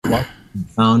lucky. We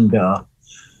found a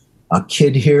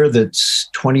kid here that's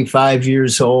 25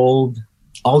 years old,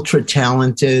 ultra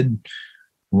talented,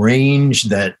 range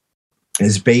that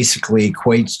is basically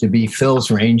equates to be Phil's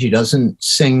range. He doesn't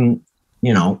sing,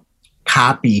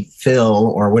 copy Phil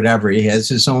or whatever. He has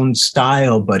his own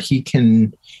style, but he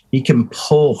can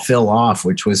pull Phil off,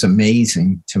 which was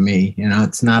amazing to me.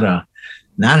 It's not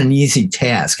an easy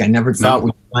task. I never thought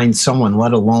we'd find someone,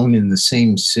 let alone in the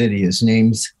same city. His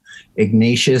name's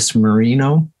Ignatius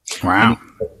Marino. Wow.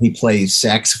 He plays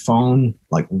saxophone,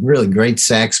 like really great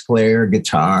sax player,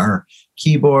 guitar,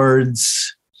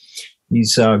 keyboards.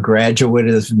 He's a graduate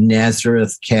of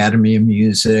Nazareth Academy of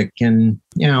Music and,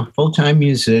 full-time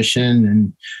musician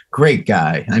and great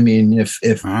guy. I mean, if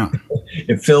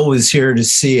Phil was here to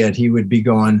see it, he would be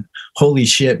going, holy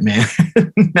shit, man.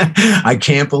 I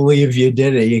can't believe you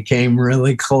did it. You came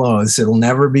really close. It'll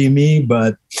never be me,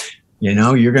 but,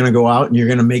 you're going to go out and you're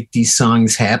going to make these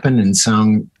songs happen and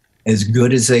sound as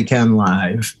good as they can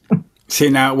live. See,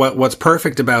 now what's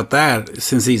perfect about that,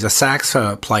 since he's a sax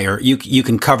player, you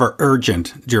can cover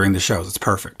Urgent during the shows. It's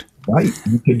perfect. Right,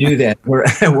 you could do that.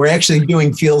 We're actually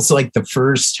doing Feels Like the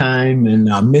First Time and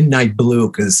Midnight Blue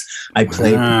because I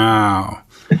played. Wow.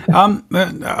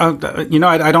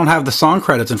 I don't have the song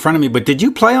credits in front of me, but did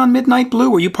you play on Midnight Blue?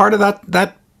 Were you part of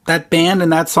that band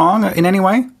and that song in any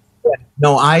way?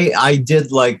 No, I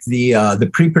did like the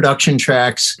pre-production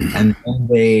tracks, and then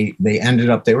they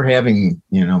ended up, they were having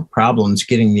problems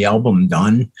getting the album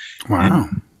done. Wow.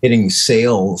 Getting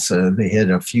sales. They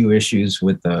had a few issues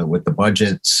with the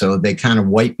budget, so they kind of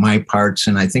wiped my parts,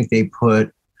 and I think they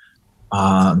put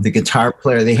the guitar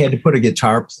player. They had to put a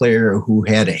guitar player who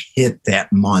had a hit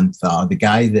that month. The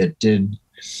guy that did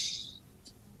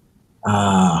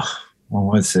what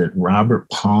was it? Robert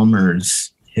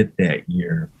Palmer's hit that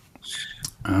year.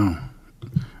 Oh,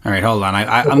 all right. Hold on.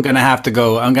 I'm gonna have to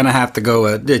go.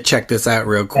 Check this out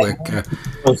real quick.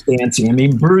 Dancing. I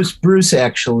mean, Bruce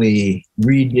actually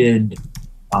redid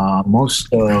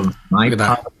most of my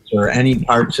parts or any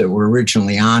parts that were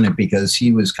originally on it because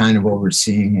he was kind of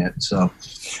overseeing it. So,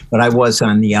 but I was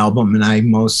on the album and I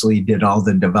mostly did all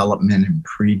the development and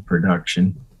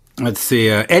pre-production. Let's see.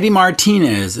 Eddie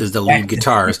Martinez is the lead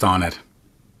guitarist on it.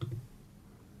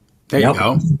 There you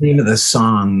go. That's the name of the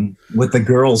song with the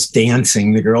girls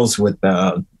dancing, the girls with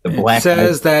the black. It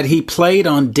says that he played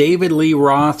on David Lee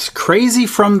Roth's Crazy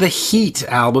from the Heat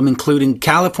album, including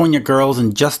California Girls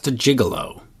and Just a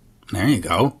Gigolo. There you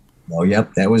go. Oh,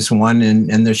 yep. That was one.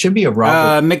 And there should be a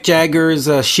Robert. Mick Jagger's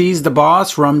She's the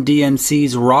Boss, Rum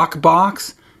DMC's Rock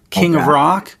Box, King of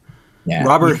Rock. Yeah.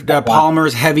 Robert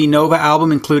Palmer's Heavy Nova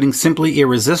album, including Simply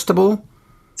Irresistible.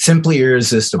 Simply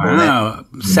Irresistible. Wow.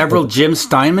 Several Jim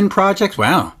Steinman projects.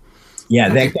 Wow. Yeah,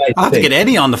 that guy. I'll have to get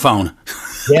Eddie on the phone.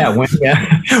 Yeah,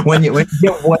 when you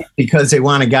get white because they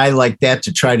want a guy like that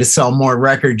to try to sell more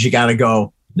records, you got to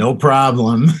go, no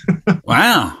problem.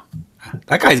 Wow.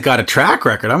 That guy's got a track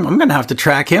record. I'm going to have to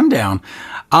track him down.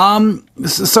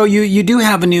 So you do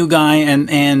have a new guy,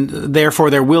 and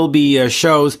therefore there will be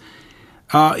shows.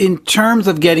 In terms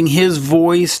of getting his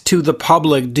voice to the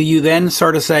public, do you then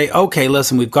sort of say, okay,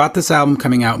 listen, we've got this album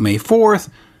coming out May 4th.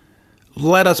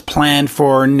 Let us plan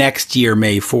for next year,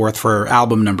 May 4th, for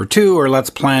album number 2, or let's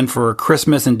plan for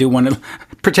Christmas and do one,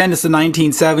 pretend it's the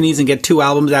 1970s and get 2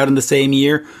 albums out in the same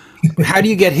year. How do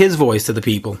you get his voice to the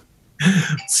people?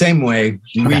 Same way.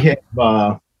 Okay.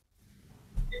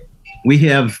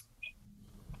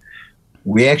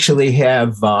 We actually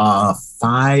have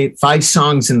five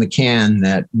songs in the can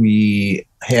that we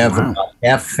have about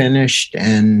half finished,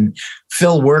 and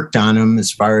Phil worked on them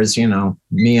as far as,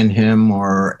 me and him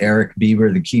or Eric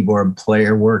Bieber, the keyboard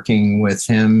player, working with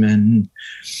him, and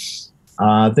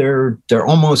they're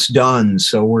almost done.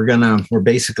 So we're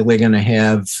basically gonna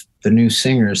have the new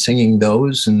singer singing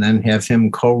those and then have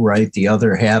him co-write the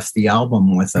other half of the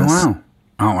album with us.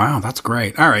 Oh wow, that's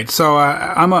great. All right, so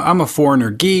I'm a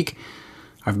Foreigner geek.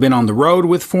 I've been on the road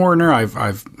with Foreigner.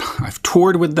 I've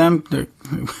toured with them,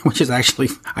 which is actually,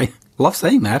 I love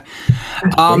saying that.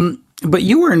 But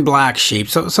you were in Black Sheep,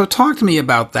 so talk to me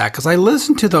about that, because I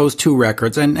listened to those 2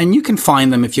 records, and you can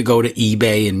find them if you go to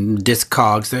eBay and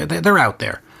Discogs. They're out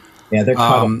there. Yeah, they're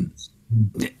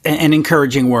and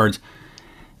encouraging words.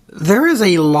 There is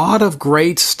a lot of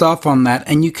great stuff on that,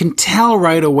 and you can tell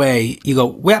right away. You go,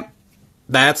 well,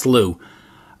 that's Lou,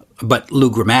 but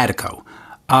Lou Grammatico.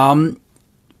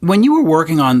 When you were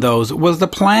working on those, was the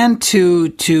plan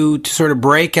to sort of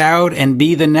break out and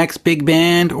be the next big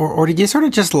band, or did you sort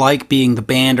of just like being the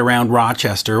band around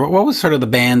Rochester? What was sort of the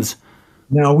band's?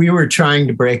 No, we were trying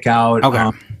to break out.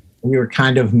 Okay. We were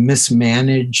kind of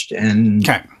mismanaged, and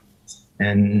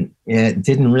and it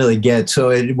didn't really get, so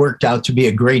it worked out to be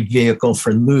a great vehicle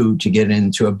for Lou to get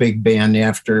into a big band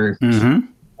after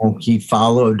he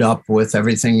followed up with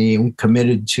everything he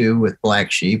committed to with Black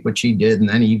Sheep, which he did. And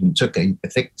then he even took, I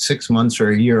think, 6 months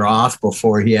or a year off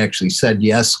before he actually said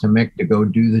yes to Mick to go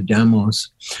do the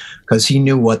demos, because he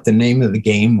knew what the name of the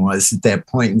game was at that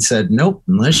point and said, nope,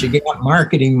 unless you get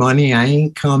marketing money, I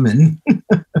ain't coming.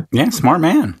 Yeah, smart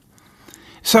man.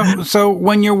 So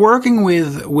when you're working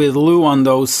with Lou on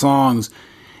those songs,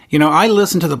 you know, I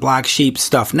listen to the Black Sheep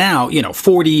stuff now, you know,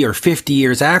 40 or 50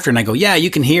 years after, and I go, yeah,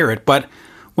 you can hear it, but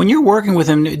when you're working with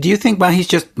him, do you think, well, he's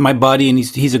just my buddy and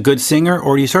he's a good singer?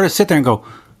 Or do you sort of sit there and go,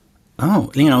 oh,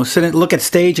 you know, look at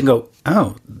stage and go,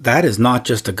 oh, that is not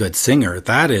just a good singer.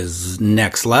 That is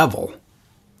next level.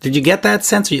 Did you get that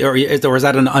sense? Or is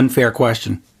that an unfair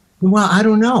question? Well, I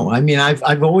don't know. I mean,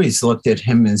 I've always looked at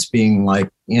him as being like,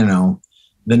 you know,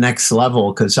 the next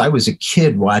level, because I was a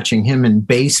kid watching him in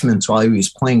basements while he was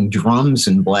playing drums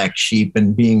in Black Sheep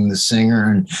and being the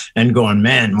singer and going,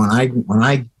 man, when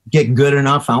I get good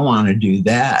enough, I want to do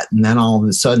that. And then all of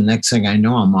a sudden, next thing I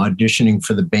know, I'm auditioning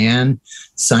for the band,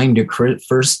 signed to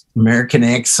First American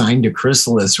Act, signed to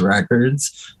Chrysalis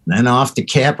Records, then off to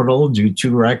Capitol, do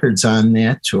 2 records on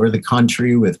that, tour the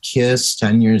country with Kiss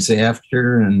 10 years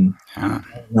after, and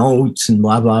Notes and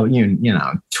blah, blah, you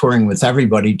know, touring with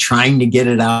everybody, trying to get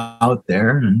it out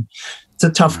there. And it's a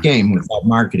tough game without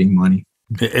marketing money.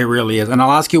 It really is. And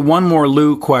I'll ask you one more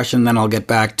Lou question, then I'll get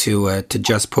back to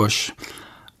Just Push.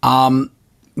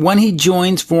 When he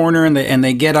joins Foreigner and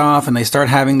they get off and they start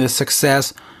having this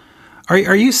success,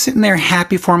 are you sitting there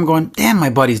happy for him going, damn, my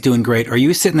buddy's doing great? Or are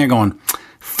you sitting there going,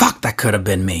 fuck, that could have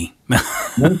been me?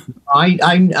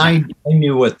 I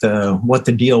knew what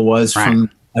the deal was from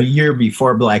a year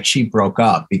before Black Sheep broke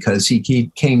up, because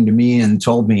he came to me and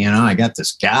told me, you know, I got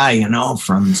this guy, you know,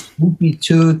 from Spooky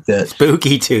Tooth.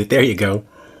 There you go.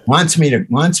 Wants me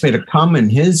to come in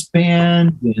his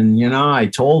band, and you know, I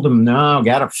told him, no,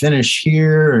 got to finish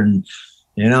here, and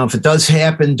you know, if it does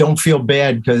happen, don't feel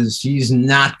bad, because he's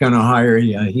not going to hire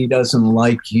you. He doesn't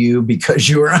like you because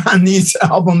you were on these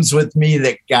albums with me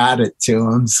that got it to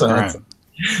him. So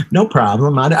no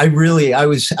problem. I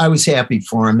was happy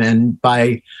for him, and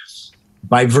by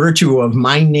virtue of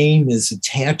my name is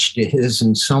attached to his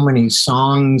in so many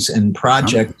songs and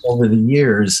projects over the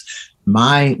years,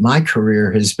 my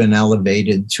career has been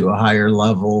elevated to a higher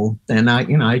level, and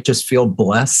I just feel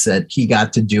blessed that he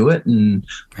got to do it, and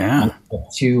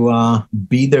to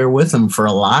be there with him for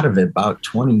a lot of it, about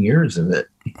 20 years of it.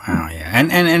 Wow, yeah,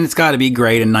 and it's got to be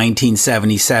great in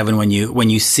 1977 when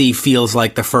you see Feels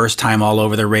Like the First Time all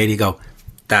over the radio. You go,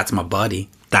 that's my buddy.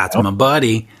 That's my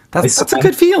buddy. That's a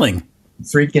good feeling.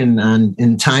 Freaking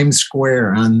in Times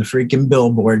Square on the freaking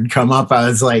billboard come up. I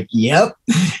was like, yep,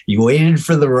 you waited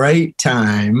for the right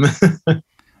time.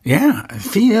 Yeah, it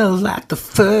feels like the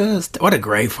first. What a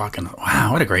great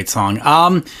what a great song.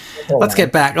 Let's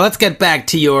get back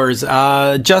to yours.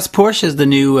 Just Push is the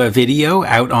new video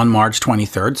out on March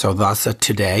 23rd, so thus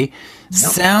today. Yep.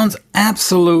 Sounds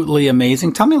absolutely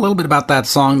amazing. Tell me a little bit about that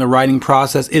song, the writing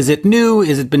process. Is it new?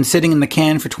 Is it been sitting in the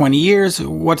can for 20 years?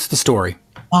 What's the story?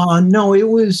 No, it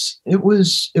was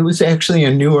actually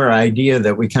a newer idea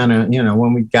that we kind of, you know,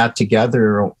 when we got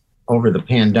together over the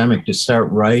pandemic to start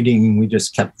writing, we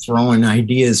just kept throwing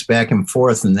ideas back and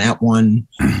forth, and that one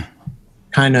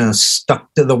kind of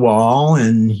stuck to the wall,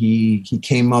 and he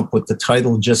came up with the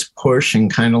title Just Push and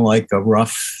kind of like a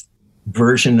rough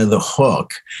version of the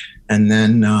hook, and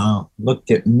then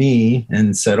looked at me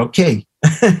and said, okay,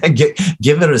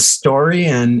 give it a story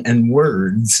and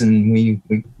words, and we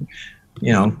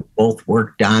you know, both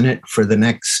worked on it for the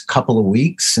next couple of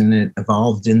weeks, and it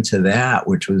evolved into that,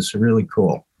 which was really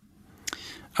cool.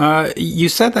 You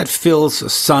said that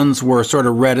Phil's sons were sort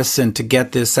of reticent to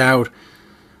get this out.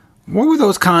 What were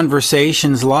those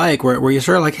conversations like? Where you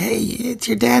sort of like, hey, it's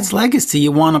your dad's legacy,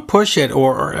 you want to push it,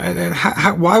 or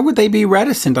why would they be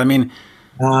reticent? I mean,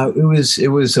 it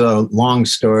was a long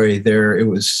story. There, it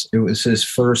was his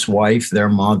first wife, their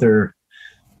mother,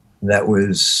 that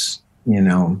was, you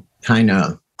know, kind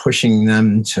of pushing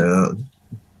them to,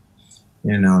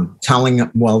 you know,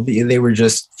 they were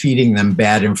just feeding them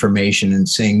bad information and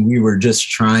saying we were just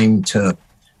trying to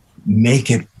make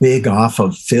it big off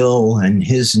of Phil and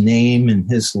his name and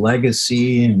his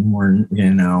legacy. And we're,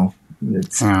 you know,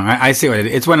 I see what it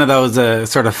is. It's one of those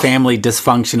sort of family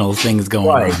dysfunctional things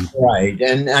going on. Right.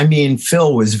 And I mean,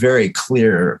 Phil was very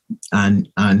clear on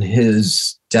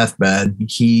his deathbed.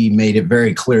 He made it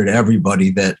very clear to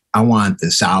everybody that I want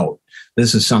this out.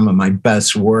 this is some of my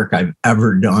best work I've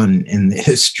ever done in the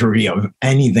history of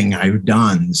anything I've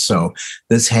done. So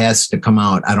this has to come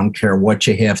out. I don't care what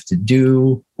you have to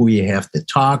do, who you have to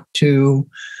talk to,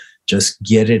 just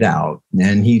get it out.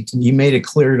 And he made it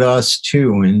clear to us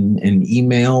too in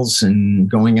emails and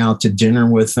going out to dinner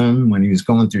with him when he was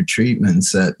going through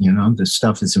treatments that, this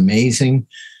stuff is amazing.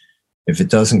 If it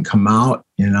doesn't come out,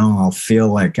 I'll feel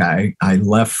like I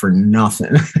left for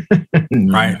nothing.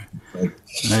 Right.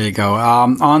 There you go.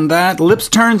 On that, Lips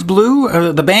Turns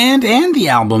Blue, the band and the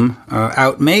album,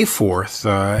 out May 4th.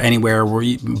 Anywhere where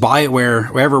you buy it,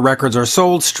 wherever records are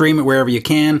sold, stream it wherever you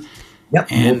can. Yep.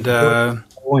 And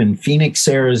in Phoenix,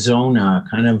 Arizona,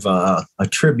 kind of a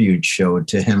tribute show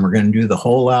to him. We're going to do the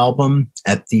whole album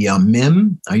at the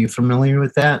MIM. Are you familiar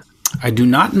with that? I do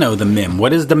not know the MIM.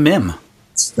 What is the MIM?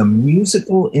 It's the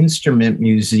Musical Instrument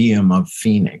Museum of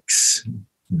Phoenix.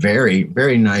 Very,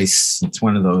 very nice. It's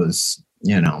one of those,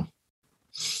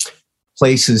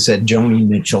 places that Joni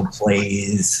Mitchell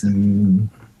plays and,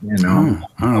 Oh,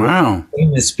 wow.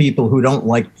 Famous people who don't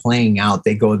like playing out,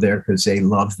 they go there because they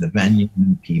love the venue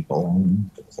and the people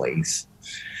and the place.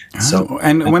 Oh, so,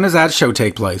 and when does that show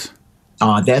take place?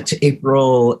 That's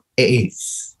April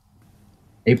 8th.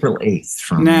 April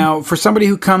 8th. Now, for somebody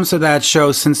who comes to that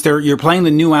show, since you're playing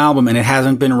the new album and it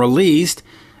hasn't been released,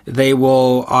 they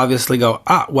will obviously go,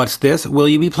 what's this? Will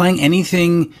you be playing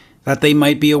anything that they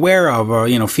might be aware of or,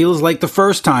 feels like the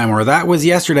first time or that was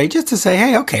yesterday, just to say,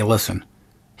 hey, okay, listen.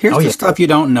 Here's the stuff you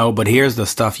don't know, but here's the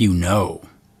stuff you know.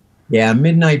 Yeah,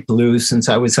 Midnight Blue, since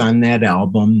I was on that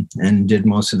album and did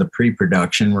most of the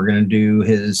pre-production, we're going to do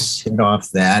his hit off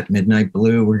that. Midnight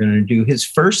Blue, we're going to do his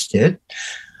first hit,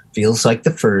 Feels Like the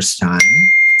First Time.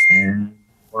 And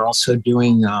we're also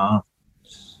doing a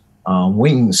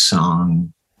Wings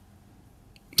song.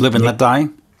 Live and Let Die?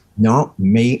 No,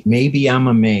 Maybe I'm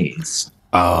Amazed.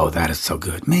 Oh, that is so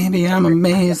good. Maybe I'm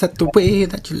amazed at the way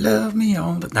that you love me.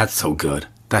 That's so good.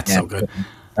 That's so good.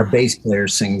 Our bass player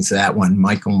sings that one,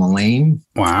 Michael Mullane.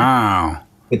 Wow.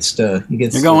 You're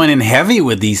going in heavy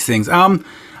with these things. All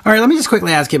right, let me just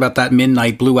quickly ask you about that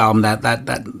Midnight Blue album,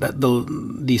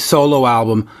 the solo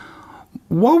album.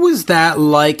 What was that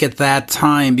like at that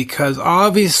time? Because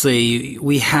obviously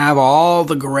we have all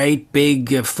the great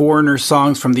big Foreigner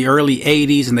songs from the early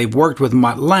 80s, and they've worked with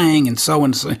Mutt Lange and so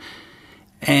and so.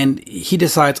 And he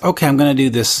decides, okay, I'm going to do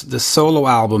this solo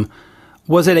album.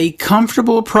 Was it a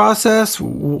comfortable process?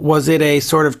 Was it a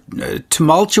sort of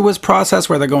tumultuous process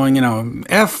where they're going,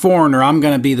 F Foreigner, I'm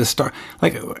going to be the star?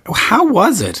 Like, how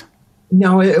was it?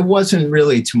 No, it wasn't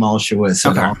really tumultuous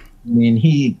at all. I mean,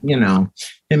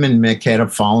 him and Mick had a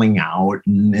falling out,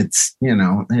 and it's,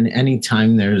 and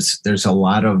anytime there's a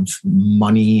lot of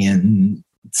money and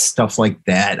stuff like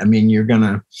that, I mean, you're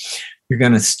gonna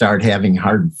start having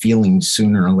hard feelings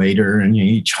sooner or later, and you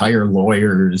each hire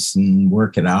lawyers and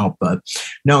work it out. But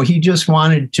no, he just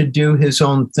wanted to do his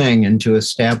own thing and to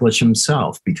establish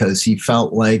himself, because he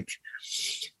felt like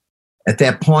at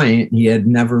that point he had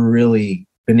never really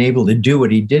been able to do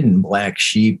what he did in Black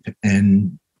Sheep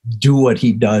and do what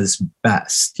he does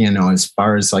best, as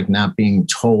far as like not being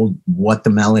told what the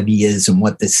melody is and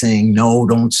what to sing. No,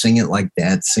 don't sing it like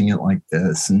that. Sing it like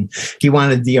this. And he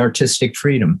wanted the artistic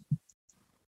freedom.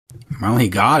 Well, he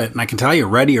got it. And I can tell you,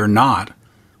 Ready or Not,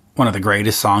 one of the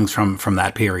greatest songs from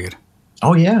that period.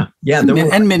 Oh, yeah. Yeah.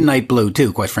 And Midnight Blue,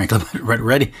 too, quite frankly.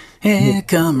 Ready? Here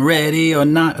come Ready or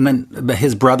Not. And then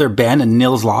his brother, Ben, and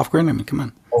Nils Lofgren. I mean, come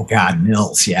on. Oh, God,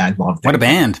 Nils. Yeah, I love that. What a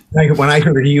band. When I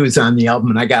heard he was on the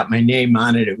album and I got my name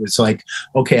on it, it was like,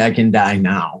 okay, I can die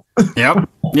now. Yep.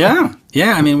 Yeah.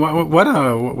 Yeah. I mean, oh,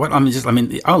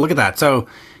 look at that. So,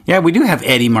 yeah, we do have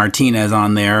Eddie Martinez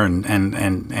on there and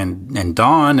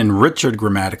Don and Richard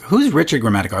Grammatico. Who's Richard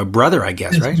Grammatico? A brother, I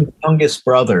guess, right? His youngest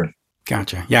brother.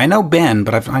 Gotcha. Yeah, I know Ben,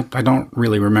 but I don't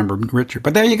really remember Richard.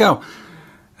 But there you go.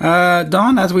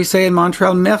 Don, as we say in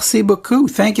Montreal, merci beaucoup.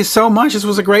 Thank you so much. This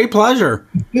was a great pleasure.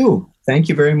 Thank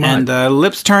you very much. And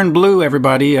Lips Turn Blue,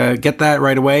 everybody. Get that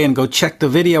right away and go check the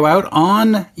video out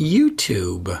on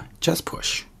YouTube. Just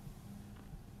push.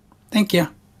 Thank you.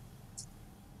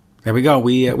 There we go.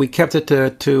 We kept it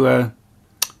to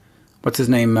what's his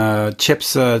name,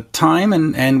 Chip's time,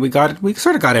 and we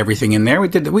sort of got everything in there. We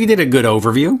did a good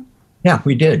overview. Yeah,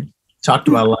 we did. Talked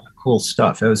about a lot of cool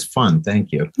stuff. It was fun.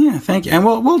 Thank you. Yeah, thank you. And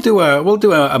we'll do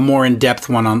a more in-depth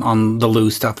one on the Lou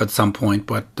stuff at some point.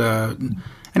 But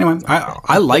anyway,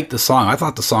 I liked the song. I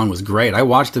thought the song was great. I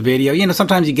watched the video.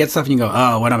 Sometimes you get stuff and you go,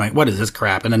 oh, what is this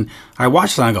crap? And then I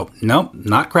watched it and I go, nope,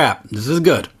 not crap. This is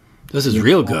good. This is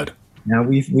real good. Now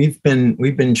we've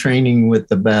been training with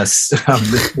the best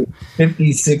of the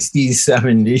 50s, 60s,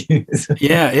 70s.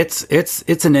 Yeah,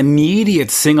 it's an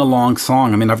immediate sing along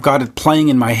song. I mean, I've got it playing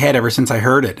in my head ever since I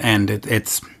heard it, and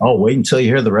it's. Oh, wait until you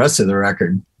hear the rest of the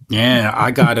record. Yeah,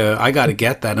 I gotta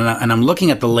get that, and I'm looking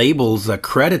at the labels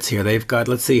credits here. They've got,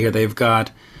 let's see here, they've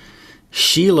got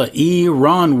Sheila E.,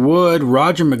 Ron Wood,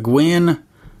 Roger McGuinn,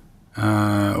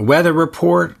 Weather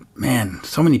Report. Man,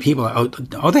 so many people.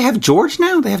 Oh, they have George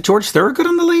now? They have George Thorogood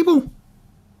on the label?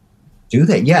 Do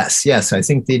they? Yes, I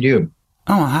think they do.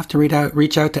 Oh, I'll have to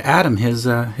reach out to Adam, his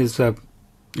guy.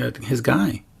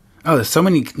 Oh, there's so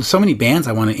many bands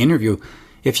I want to interview.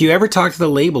 If you ever talk to the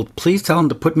label, please tell them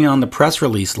to put me on the press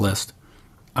release list.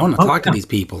 I want to talk to these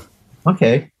people.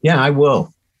 Okay. Yeah, I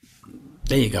will.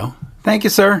 There you go. Thank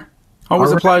you, sir.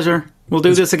 Always a pleasure. We'll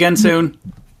do this again soon.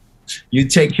 You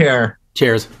take care.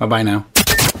 Cheers. Bye-bye now.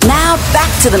 Now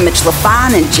back to the Mitch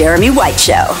LaFon and Jeremy White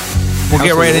Show. We'll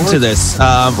get right into this.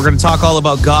 We're going to talk all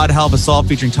about God Help Us All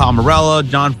featuring Tom Morello,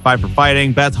 John Five for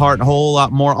Fighting, Beth Hart, and a whole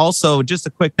lot more. Also, just a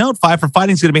quick note, Five for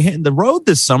Fighting is going to be hitting the road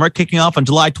this summer, kicking off on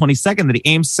July 22nd at the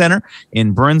Ames Center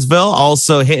in Burnsville.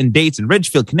 Also hitting dates in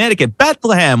Ridgefield, Connecticut,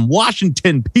 Bethlehem,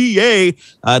 Washington, PA,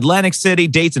 Atlantic City,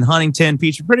 dates in Huntington,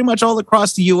 featured pretty much all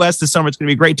across the U.S. this summer. It's going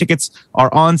to be great. Tickets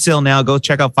are on sale now. Go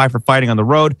check out Five for Fighting on the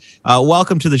road.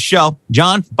 Welcome to the show,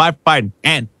 John Five for Fighting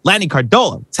and Lanny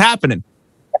Cardola. It's happening.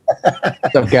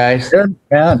 What's up, guys? Good,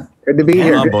 man. Good to be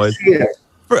here. On, boys.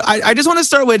 I just want to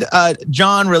start with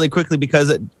John really quickly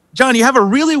because John, you have a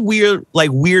really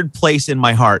weird place in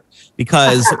my heart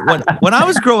because when I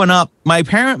was growing up, my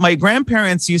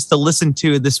grandparents used to listen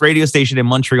to this radio station in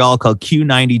Montreal called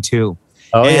Q92.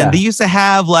 Oh, and they used to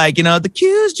have the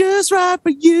Q's just right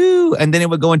for you. And then it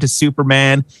would go into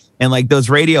Superman and those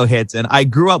radio hits. And I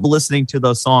grew up listening to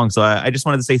those songs. So I just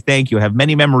wanted to say thank you. I have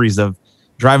many memories of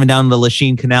driving down the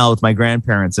Lachine Canal with my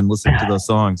grandparents and listening to those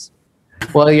songs.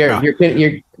 Well,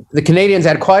 the Canadians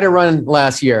had quite a run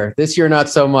last year. This year, not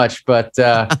so much, but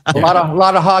a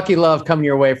lot of hockey love coming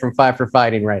your way from Five for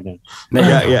Fighting right now.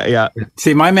 Yeah.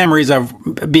 See, my memories of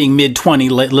being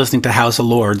mid-20 listening to House of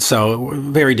Lords, so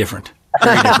very different.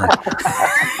 Very different.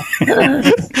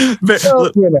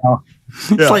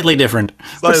 Slightly different.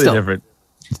 Slightly different.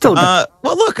 Still well,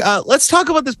 look, let's talk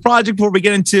about this project before we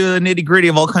get into the nitty gritty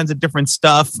of all kinds of different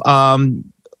stuff.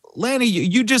 Lanny,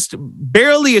 you just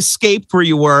barely escaped where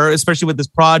you were, especially with this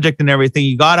project and everything.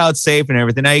 You got out safe and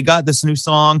everything. Now you got this new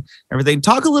song, everything.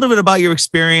 Talk a little bit about your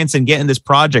experience and getting this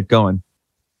project going.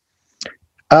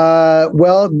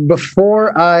 Well,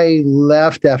 before I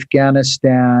left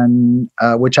Afghanistan,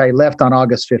 which I left on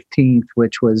August 15th,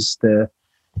 which was the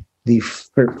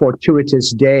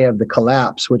fortuitous day of the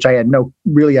collapse, which I had no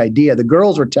really idea. The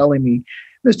girls were telling me,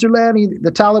 Mr. Lanny,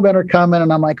 the Taliban are coming.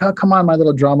 And I'm like, oh, come on, my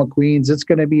little drama queens. It's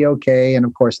going to be okay. And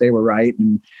of course they were right.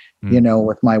 And,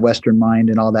 with my Western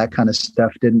mind and all that kind of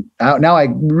stuff now I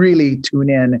really tune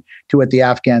in to what the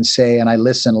Afghans say. And I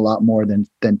listen a lot more than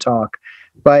talk.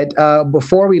 But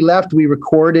before we left, we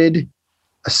recorded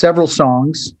several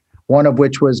songs, one of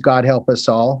which was God Help Us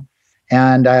All.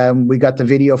 And we got the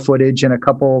video footage and a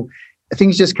couple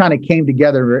things just kind of came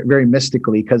together very, very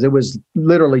mystically because it was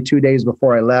literally 2 days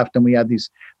before I left. And we had these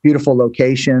beautiful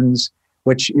locations,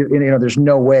 which, there's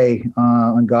no way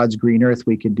on God's green earth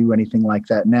we could do anything like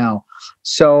that now.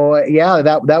 So,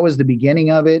 that was the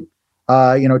beginning of it.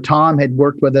 Tom had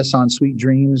worked with us on Sweet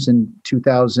Dreams in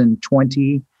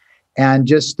 2020 and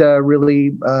just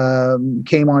really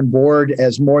came on board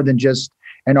as more than just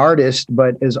an artist,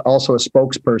 but as also a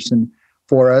spokesperson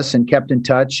for us and kept in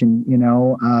touch.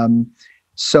 And,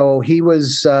 so he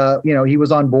was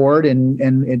on board and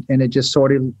it just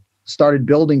sort of started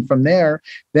building from there.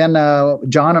 Then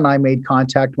John and I made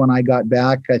contact when I got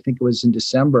back. I think it was in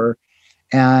December.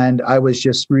 And I was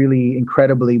just really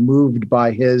incredibly moved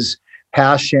by his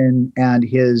passion and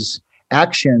his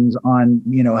actions on,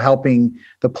 helping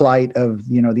the plight of,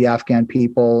 the Afghan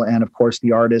people and of course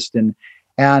the artist and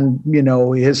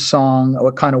his song,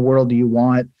 What Kind of World Do You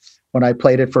Want? When I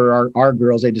played it for our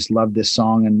girls, they just loved this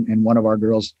song. And one of our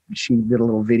girls, she did a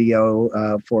little video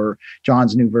for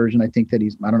John's new version. I think that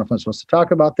I don't know if I'm supposed to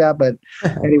talk about that, but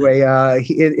anyway,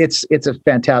 it's a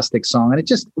fantastic song. And it's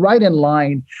just right in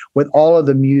line with all of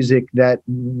the music that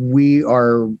we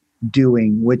are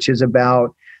doing, which is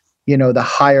about, the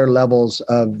higher levels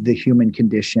of the human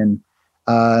condition.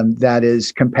 That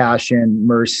is compassion,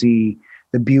 mercy,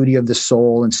 the beauty of the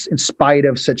soul. And in spite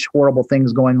of such horrible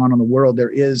things going on in the world, there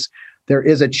is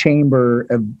a chamber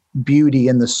of beauty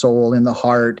in the soul, in the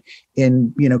heart,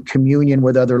 in, communion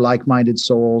with other like-minded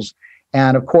souls.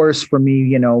 And of course, for me,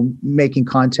 you know, making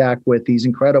contact with these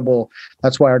incredible,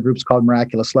 that's why our group's called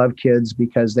Miraculous Love Kids,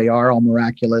 because they are all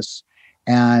miraculous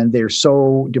and they're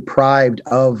so deprived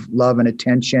of love and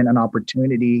attention and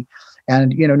opportunity.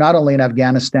 And, you know, not only in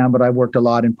Afghanistan, but I've worked a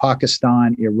lot in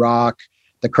Pakistan, Iraq,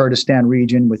 the Kurdistan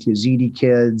region with Yazidi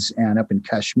kids, and up in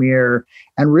Kashmir,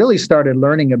 and really started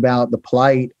learning about the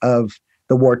plight of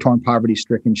the war-torn,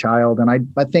 poverty-stricken child. And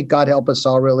I think God Help Us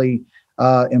All really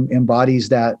embodies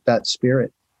that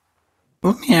spirit.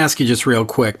 Let me ask you just real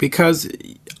quick, because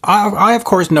I of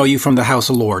course know you from the House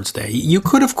of Lords Day. You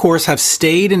could of course have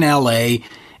stayed in LA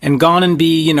and gone and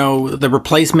be, you know, the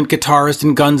replacement guitarist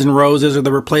in Guns N' Roses or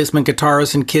the replacement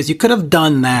guitarist in Kiss. You could have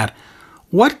done that.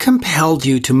 What compelled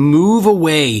you to move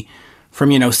away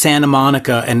from, you know, Santa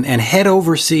Monica and head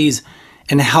overseas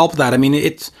and help that? I mean,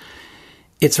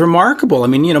 it's remarkable. I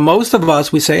mean, you know, most of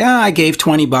us, we say, I gave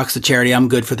 $20 to charity. I'm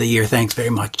good for the year. Thanks very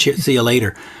much. See you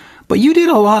later. But you did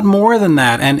a lot more than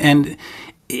that. And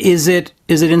is it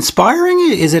inspiring?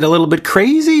 Is it a little bit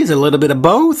crazy? Is it a little bit of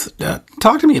both?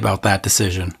 Talk to me about that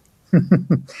decision.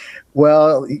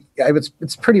 Well,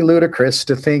 it's pretty ludicrous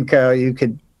to think you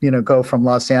could, you know, go from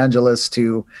Los Angeles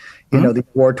to, you know, the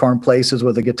war-torn places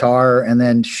with a guitar and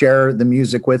then share the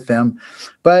music with them.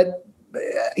 But,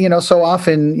 you know, so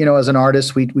often, you know, as an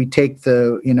artist, we take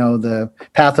the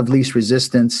path of least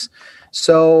resistance.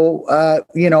 So,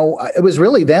 you know, it was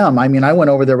really them. I mean, I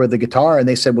went over there with the guitar and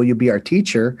they said, will you be our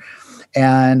teacher?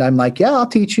 And I'm like, yeah, I'll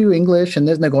teach you English. And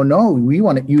then they go, no, we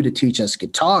want you to teach us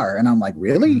guitar. And I'm like,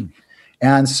 really?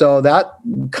 And so that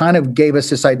kind of gave us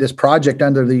this project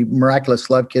under the Miraculous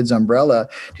Love Kids umbrella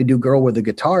to do Girl with a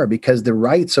Guitar, because the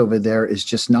rights over there is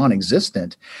just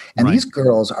non-existent. And these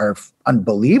girls are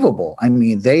unbelievable. I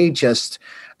mean, they just,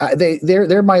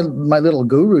 they're my little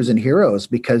gurus and heroes,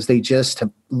 because they just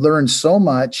have learned so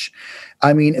much.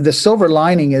 I mean, the silver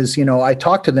lining is, you know, I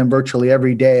talk to them virtually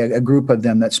every day, a group of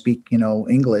them that speak, you know,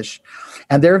 English,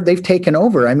 and they've taken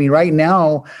over. I mean, right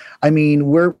now, I mean,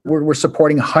 we're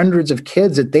supporting hundreds of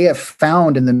kids that they have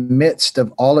found in the midst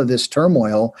of all of this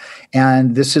turmoil.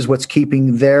 And this is what's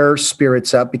keeping their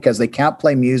spirits up, because they can't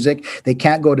play music, they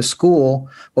can't go to school,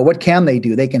 but what can they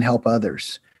do? They can help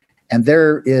others. And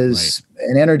there is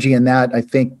an energy in that, I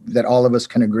think, that all of us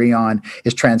can agree on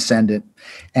is transcendent.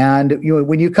 And you know,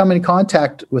 when you come in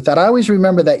contact with that, I always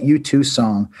remember that U2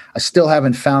 song, I Still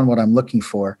Haven't Found What I'm Looking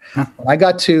For. When I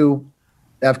got to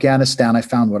Afghanistan, I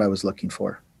found what I was looking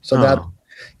for. So that,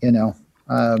 you know,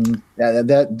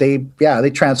 they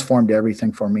transformed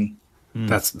everything for me.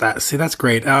 That's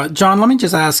great. John, let me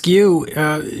just ask you,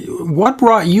 what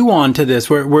brought you on to this?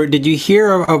 Where did you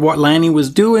hear of what Lanny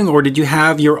was doing, or did you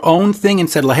have your own thing and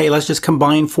said, hey, let's just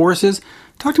combine forces?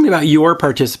 Talk to me about your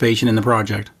participation in the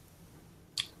project.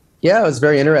 Yeah, it was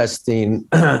very interesting.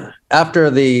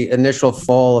 After the initial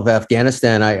fall of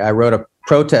Afghanistan, I wrote a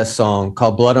protest song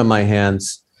called Blood on My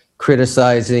Hands,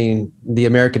 criticizing the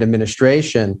American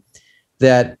administration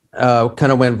that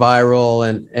kind of went viral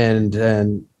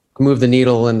and moved the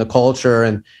needle in the culture.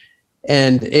 And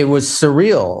it was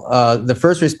surreal. The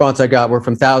first response I got were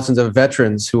from thousands of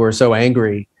veterans who were so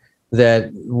angry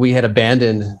that we had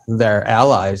abandoned their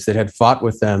allies that had fought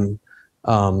with them.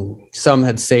 Some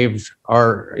had saved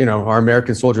our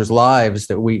American soldiers' lives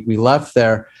that we left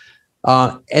there.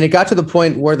 And it got to the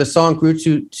point where the song grew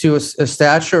to a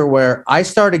stature where I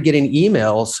started getting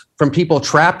emails from people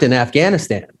trapped in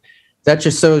Afghanistan. That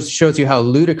just shows you how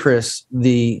ludicrous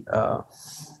the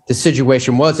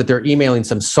situation was, that they're emailing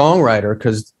some songwriter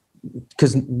because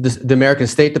the American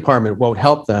State Department won't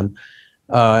help them,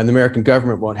 and the American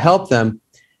government won't help them.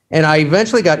 And I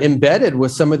eventually got embedded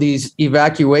with some of these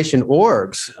evacuation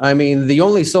orgs. I mean, the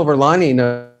only silver lining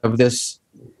of this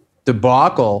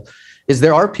debacle is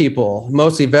there are people,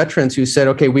 mostly veterans, who said,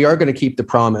 okay, we are going to keep the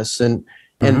promise. And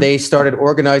they started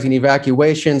organizing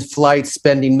evacuations, flights,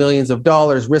 spending millions of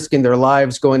dollars, risking their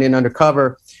lives, going in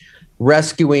undercover,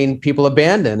 rescuing people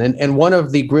abandoned. And one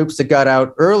of the groups that got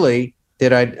out early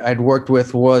that I'd worked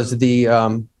with was the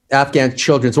Afghan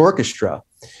Children's Orchestra.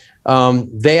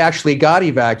 They actually got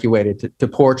evacuated to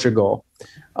Portugal,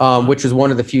 which was one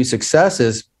of the few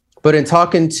successes. But in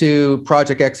talking to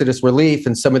Project Exodus Relief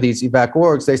and some of these evac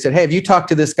orgs, they said, hey, have you talked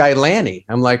to this guy, Lanny?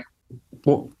 I'm like,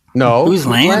 well, no. Who's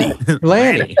Lanny?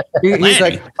 Lanny. He's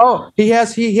like, oh, he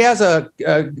has a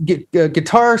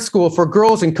guitar school for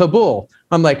girls in Kabul.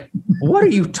 I'm like, what are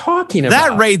you talking about?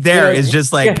 That right there is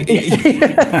just like,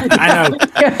 I know.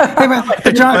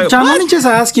 Hey, John, let me just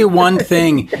ask you one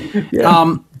thing.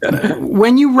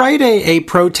 When you write a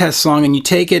protest song and you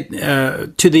take it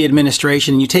to the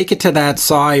administration, you take it to that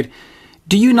side,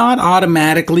 do you not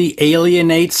automatically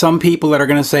alienate some people that are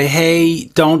going to say, hey,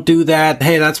 don't do that.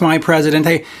 Hey, that's my president.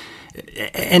 Hey,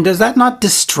 and does that not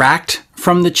distract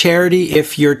from the charity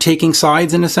if you're taking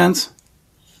sides in a sense?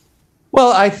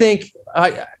 Well, I think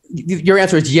your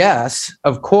answer is yes,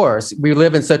 of course. We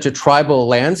live in such a tribal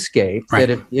landscape that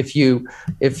if you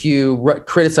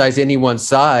criticize any one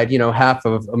side, half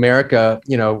of America,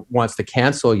 wants to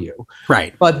cancel you.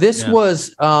 Right. But this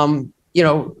was,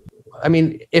 I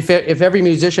mean, if every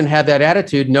musician had that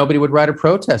attitude, nobody would write a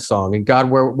protest song. And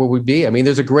God, where would we be? I mean,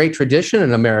 there's a great tradition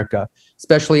in America,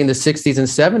 especially in the 60s and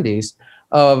 70s,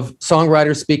 of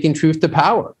songwriters speaking truth to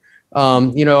power. All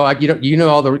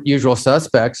the usual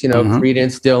suspects,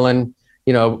 Creedence, Dylan,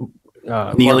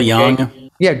 Neil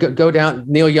Young. Go down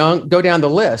Neil Young, go down the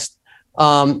list.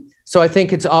 So I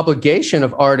think it's obligation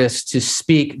of artists to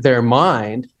speak their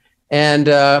mind. And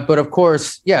but of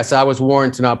course, yes, I was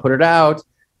warned to not put it out.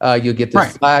 You'll get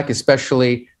this flack,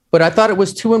 especially. But I thought it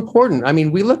was too important. I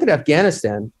mean, we look at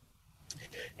Afghanistan,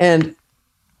 and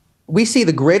we see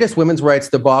the greatest women's rights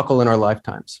debacle in our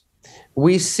lifetimes.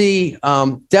 We see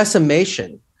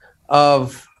decimation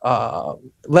of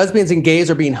lesbians and gays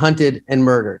are being hunted and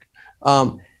murdered.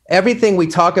 Everything we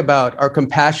talk about are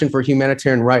compassion for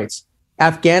humanitarian rights.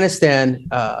 Afghanistan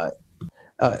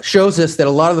shows us that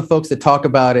a lot of the folks that talk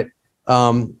about it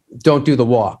don't do the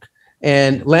walk.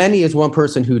 And Lanny is one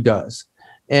person who does.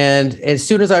 And as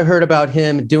soon as I heard about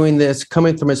him doing this,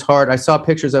 coming from his heart, I saw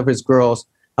pictures of his girls.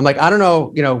 I'm like, I don't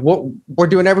know, what we're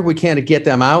doing everything we can to get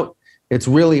them out. It's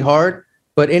really hard,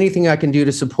 but anything I can do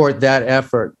to support that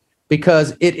effort,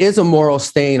 because it is a moral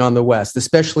stain on the West,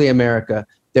 especially America,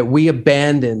 that we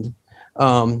abandoned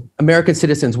American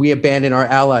citizens. We abandoned our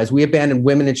allies. We abandoned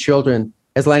women and children.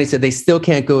 As Lanny said, they still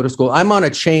can't go to school. I'm on a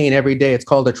chain every day. It's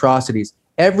called atrocities.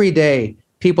 Every day,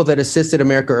 people that assisted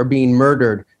America are being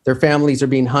murdered. Their families are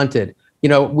being hunted.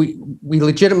 We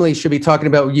legitimately should be talking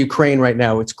about Ukraine right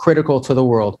now. It's critical to the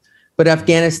world. But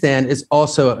Afghanistan is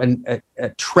also a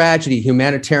tragedy,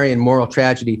 humanitarian, moral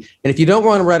tragedy. And if you don't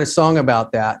want to write a song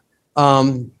about that,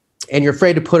 and you're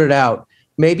afraid to put it out,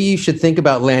 maybe you should think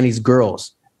about Lanny's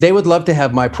girls. They would love to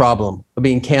have my problem of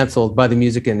being canceled by the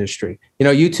music industry.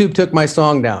 YouTube took my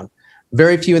song down.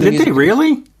 Very few in the music. Did they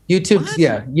really?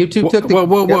 YouTube took. Well,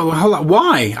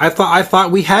 why? I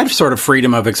thought we had sort of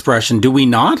freedom of expression. Do we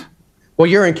not? Well,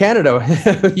 you're in Canada.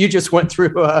 You just went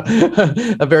through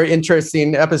a very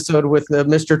interesting episode with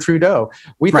Mr. Trudeau.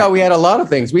 We thought we had a lot of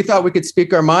things. We thought we could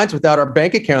speak our minds without our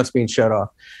bank accounts being shut off.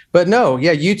 But no,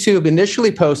 YouTube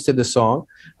initially posted the song,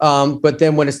 but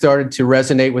then when it started to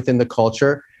resonate within the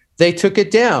culture, they took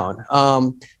it down.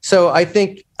 So I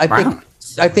think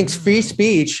free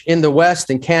speech in the West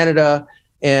and Canada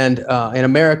and in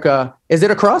America is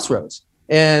at a crossroads.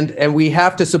 And we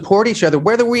have to support each other,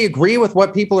 whether we agree with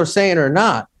what people are saying or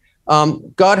not.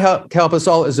 God Help Us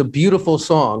All is a beautiful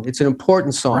song. It's an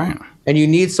important song. And you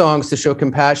need songs to show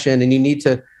compassion, and you need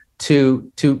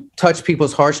to touch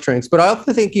people's heartstrings. But I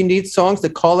also think you need songs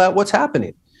that call out what's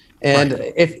happening. And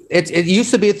it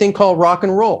used to be a thing called rock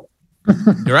and roll.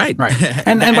 You're right.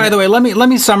 And by the way, let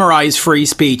me summarize free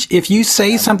speech. If you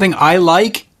say something I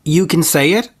like, you can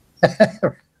say it.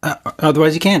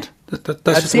 Otherwise, you can't. That's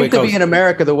that just the way it seems to goes. be in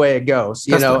America the way it goes.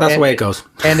 That's the way it goes.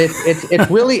 And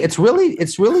it's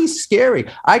really scary.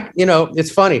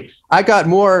 It's funny. I got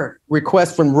more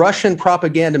requests from Russian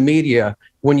propaganda media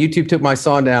when YouTube took my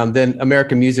song down than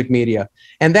American music media,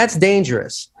 and that's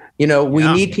dangerous. We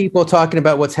need people talking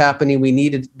about what's happening. We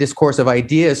need a discourse of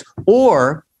ideas,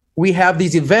 or we have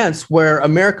these events where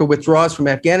America withdraws from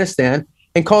Afghanistan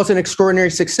and calls it an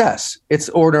extraordinary success. It's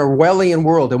an Orwellian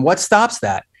world, and what stops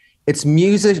that? It's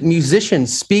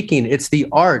musicians speaking. It's the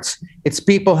arts. It's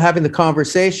people having the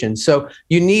conversation. So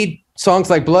you need songs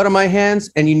like Blood on My Hands,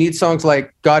 and you need songs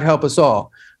like God Help Us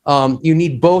All. You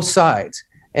need both sides.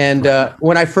 And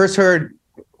when I first heard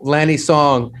Lanny's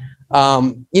song,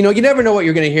 you never know what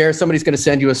you're going to hear. Somebody's going to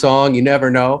send you a song. You never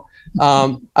know.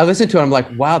 I listened to it. I'm like,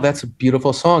 wow, that's a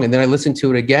beautiful song. And then I listened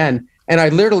to it again, and I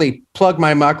literally plugged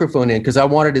my microphone in because I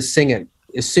wanted to sing it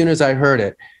as soon as I heard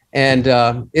it. And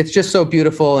it's just so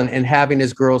beautiful, and having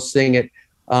his girls sing it,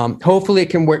 hopefully it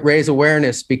can raise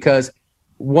awareness, because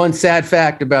one sad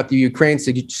fact about the Ukraine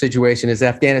situation is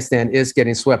Afghanistan is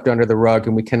getting swept under the rug,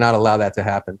 and we cannot allow that to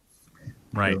happen.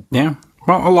 Right. Yeah.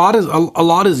 Well, a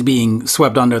lot is being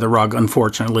swept under the rug,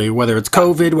 unfortunately, whether it's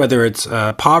COVID, whether it's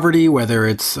poverty, whether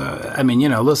it's,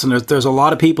 listen, there's a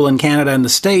lot of people in Canada and the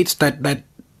States that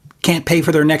can't pay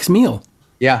for their next meal.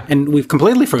 Yeah. And we've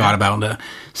completely forgot about it.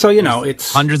 So,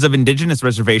 it's hundreds of indigenous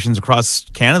reservations across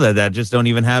Canada that just don't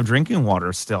even have drinking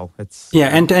water still. It's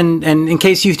and in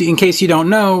case you don't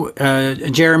know,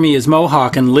 Jeremy is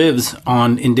Mohawk and lives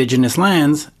on indigenous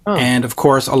lands. Oh. And of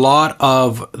course, a lot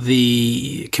of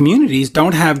the communities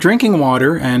don't have drinking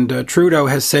water. And Trudeau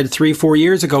has said 3-4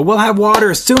 years ago, we'll have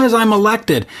water as soon as I'm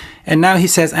elected. And now he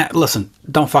says, listen,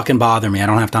 don't fucking bother me. I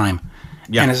don't have time.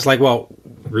 Yeah. And it's like, well,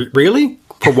 really?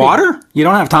 For water? You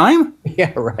don't have time?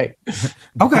 Yeah, right.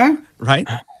 Okay. Right.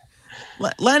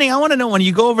 Lenny, I want to know, when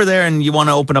you go over there and you want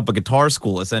to open up a guitar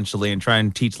school essentially and try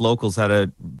and teach locals how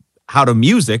to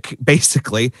music,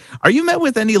 basically, are you met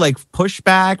with any like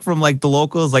pushback from like the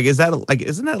locals? Like,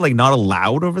 isn't that like not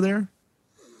allowed over there?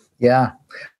 Yeah.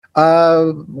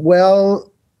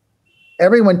 Well,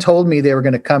 everyone told me they were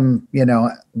going to come,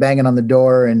 banging on the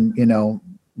door and,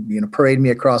 parade me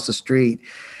across the street.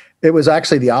 It was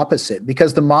actually the opposite,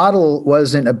 because the model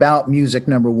wasn't about music,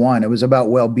 number one. It was about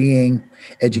well-being,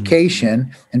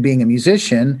 education, and being a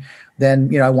musician. Then,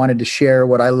 I wanted to share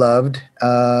what I loved,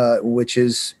 which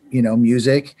is,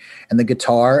 music and the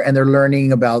guitar. And they're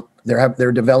learning about,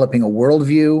 they're developing a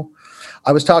worldview.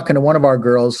 I was talking to one of our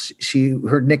girls.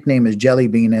 Her nickname is Jelly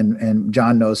Bean, and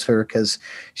John knows her because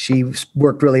she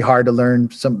worked really hard to learn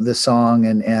some of this song,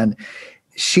 and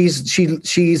she's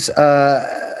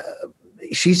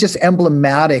just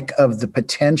emblematic of the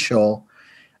potential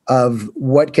of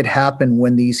what could happen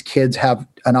when these kids have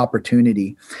an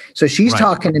opportunity. So she's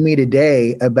talking to me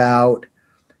today about,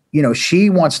 she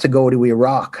wants to go to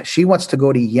Iraq. She wants to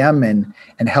go to Yemen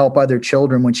and help other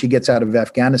children when she gets out of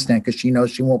Afghanistan, because she knows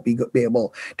she won't be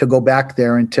able to go back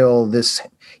there until this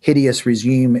hideous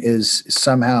regime is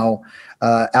somehow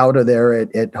out of there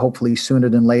at hopefully sooner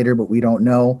than later, but we don't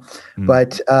know.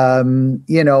 But,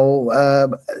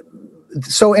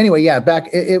 so anyway,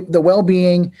 the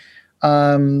well-being,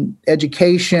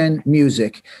 education,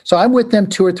 music. So I'm with them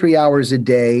 2 or 3 hours a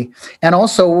day. And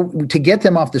also to get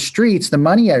them off the streets, the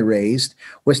money I raised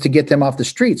was to get them off the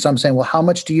streets. So I'm saying, well, how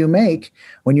much do you make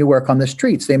when you work on the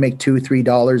streets? They make $2,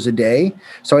 $3 a day.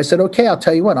 So I said, okay, I'll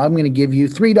tell you what, I'm going to give you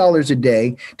 $3 a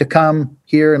day to come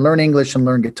here and learn English and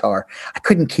learn guitar. I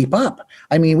couldn't keep up.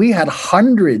 I mean, we had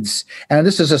hundreds, and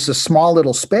this is just a small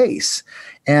little space.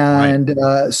 And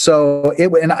so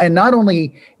and not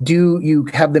only do you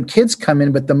have the kids come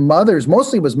in, but the mothers,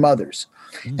 mostly was mothers,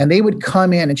 and they would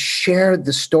come in and share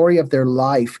the story of their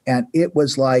life. And it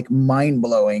was like mind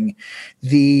blowing,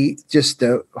 the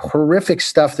horrific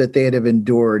stuff that they had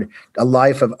endured, a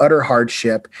life of utter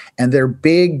hardship. And their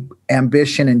big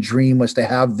ambition and dream was to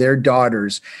have their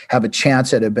daughters have a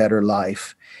chance at a better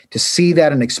life. To see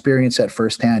that and experience that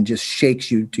firsthand just shakes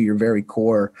you to your very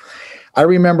core. I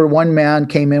remember one man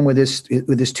came in with his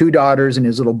 2 daughters and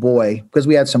his little boy, because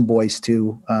we had some boys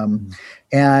too.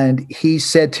 And he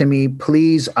said to me,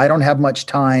 please, I don't have much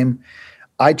time.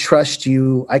 I trust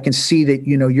you. I can see that,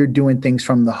 you're doing things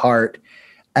from the heart.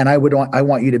 And I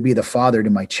want you to be the father to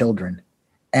my children.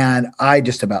 And I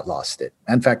just about lost it.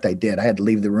 In fact, I did. I had to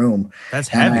leave the room. That's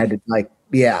heavy. And I had to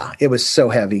yeah, it was so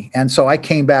heavy. And so I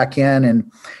came back in and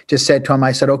just said to him,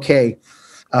 I said, okay,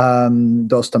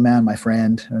 Dosta Man, my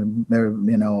friend,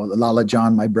 Lala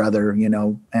John, my brother,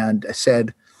 and I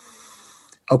said,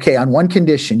 okay, on one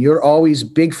condition, you're always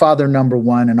big father number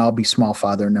 1 and I'll be small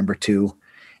father number 2.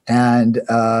 And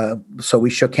so we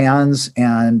shook hands,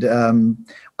 and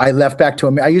I left back to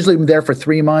America. I usually am there for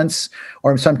 3 months,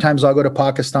 or sometimes I'll go to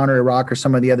Pakistan or Iraq or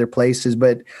some of the other places.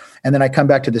 And then I come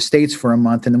back to the States for a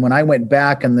month. And then when I went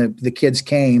back and the kids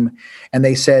came and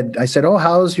I said, oh,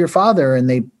 how's your father? And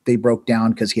they broke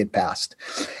down because he had passed.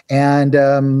 And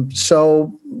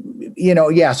so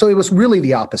it was really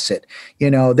the opposite.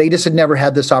 They just had never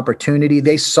had this opportunity.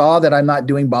 They saw that I'm not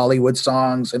doing Bollywood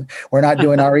songs and we're not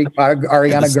doing Ariana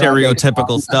Grande.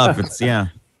 Stereotypical stuff.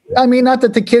 I mean, not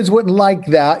that the kids wouldn't like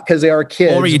that because they are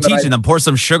kids. What were you teaching them? Pour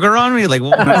some sugar on me? Like,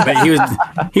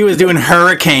 he was doing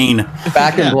Hurricane.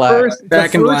 Back in Black.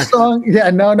 Back in Black. Song,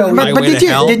 no. But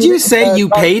did you say you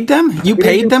paid them? You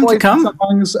paid them to come?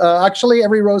 Songs, actually,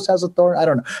 Every Rose Has a Thorn. I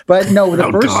don't know. But no, the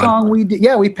first song we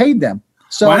did, we paid them.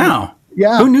 So, wow.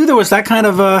 Yeah. Who knew there was that kind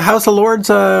of House of Lords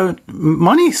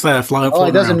money flying? Oh,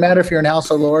 it doesn't matter if you're in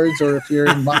House of Lords or if you're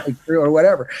in Motley Crue or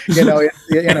whatever.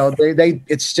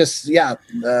 It's just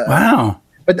wow.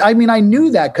 But I mean, I knew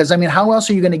that because how else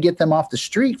are you going to get them off the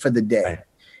street for the day?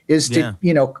 is to,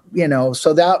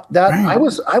 so that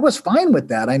Right. I was fine with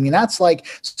that. I mean, that's like,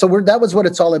 so that was what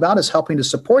it's all about, is helping to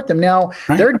support them. Now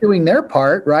Right. they're doing their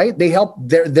part, right? They help,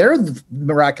 they're the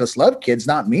Miraculous Love kids,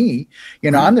 not me.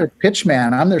 I'm their pitch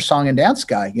man. I'm their song and dance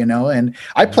guy, and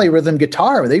I play rhythm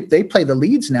guitar. They play the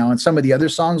leads now. And some of the other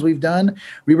songs we've done,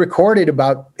 we recorded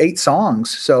about 8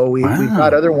 songs. So we've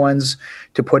got other ones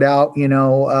to put out,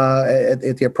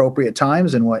 at the appropriate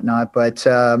times and whatnot. But,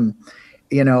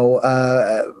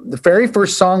 the very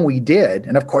first song we did,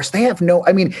 and of course they have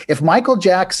if Michael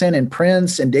Jackson and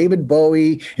Prince and David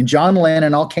Bowie and John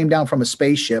Lennon all came down from a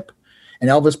spaceship and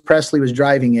Elvis Presley was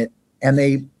driving it, and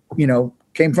they,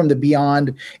 came from the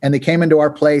beyond and they came into our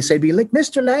place, they'd be like,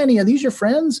 Mr. Lanny, are these your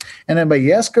friends? And I'm like,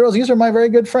 yes, girls, these are my very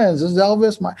good friends. This is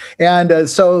Elvis.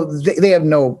 So they have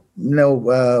no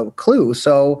clue.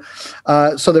 So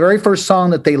the very first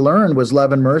song that they learned was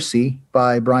Love and Mercy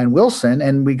by Brian Wilson.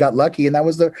 And we got lucky. And that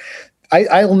was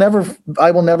I will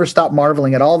never stop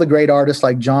marveling at all the great artists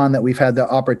like John that we've had the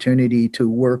opportunity to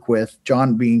work with.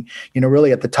 John being,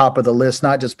 really at the top of the list,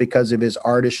 not just because of his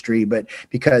artistry, but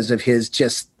because of his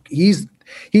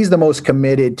he's the most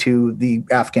committed to the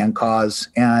Afghan cause.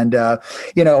 And, that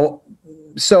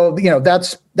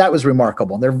was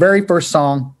remarkable. Their very first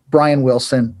song, Brian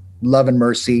Wilson, Love and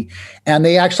Mercy. And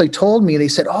they actually told me, they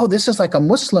said, oh, this is like a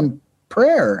Muslim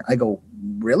prayer. I go,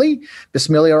 really?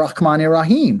 Bismillah ar-Rahman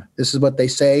ar-Rahim. This is what they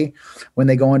say when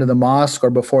they go into the mosque or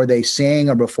before they sing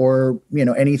or before,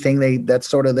 anything that's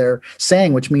sort of their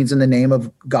saying, which means in the name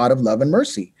of God of love and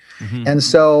mercy. Mm-hmm. And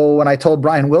so when I told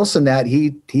Brian Wilson that,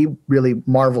 he really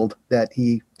marveled that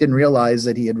he didn't realize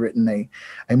that he had written a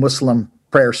Muslim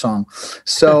prayer song.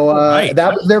 So Right.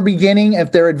 That was their beginning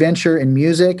of their adventure in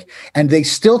music. And they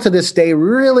still to this day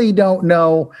really don't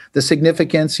know the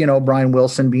significance, Brian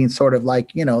Wilson being sort of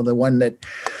like, the one that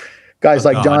guys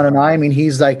like John and I mean,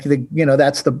 he's like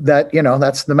that's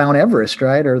the Mount Everest,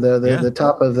 right? Or the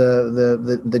top of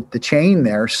the chain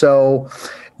there. So,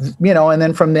 and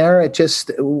then from there it just,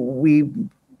 then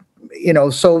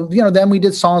we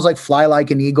did songs like Fly Like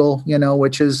an Eagle,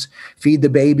 which is feed the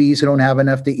babies who don't have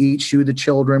enough to eat, shoe the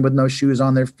children with no shoes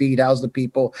on their feet, house the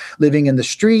people living in the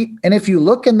street. And if you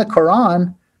look in the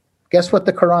Quran, guess what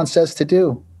the Quran says to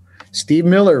do? Steve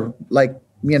Miller,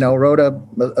 wrote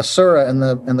a surah in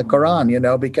the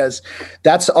Quran, because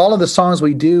that's all of the songs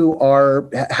we do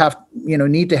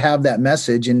need to have that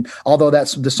message. And although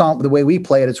that's the song, the way we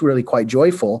play it, it's really quite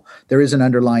joyful. There is an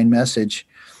underlying message.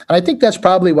 And I think that's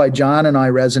probably why John and I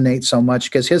resonate so much,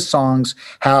 because his songs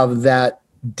have that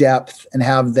depth and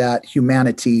have that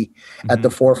humanity at the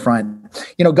forefront.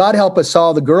 God help us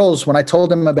all. The girls, when I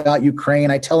told them about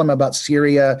Ukraine, I tell them about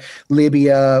Syria,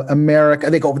 Libya, America.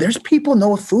 They go, there's people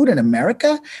no food in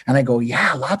America? And I go,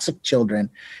 yeah, lots of children.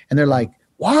 And they're like,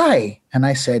 why? And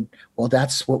I said, well,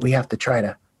 that's what we have to try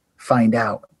to find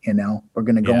out. We're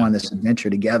going to go on this adventure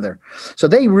together. So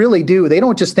they really do. They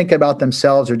don't just think about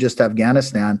themselves or just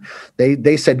Afghanistan.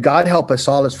 They said, God help us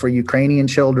all is for Ukrainian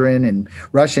children and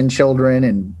Russian children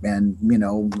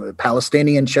and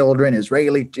Palestinian children,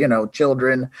 Israeli,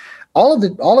 children, all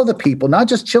of the people, not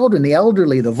just children, the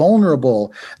elderly, the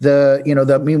vulnerable,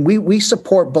 we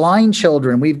support blind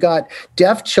children. We've got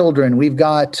deaf children. We've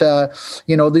got,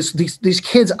 these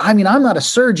kids. I mean, I'm not a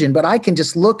surgeon, but I can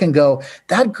just look and go,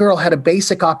 that girl had a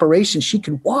basic operation. She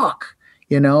can walk,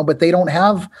 but they don't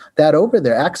have that over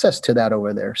there, access to that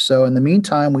over there. So in the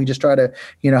meantime, we just try to,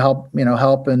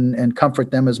 help and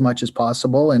comfort them as much as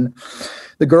possible. And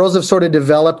the girls have sort of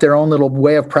developed their own little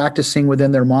way of practicing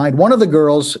within their mind. One of the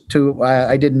girls,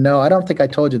 I didn't know, I don't think I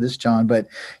told you this, John, but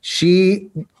she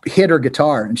hit her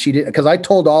guitar, and she did, because I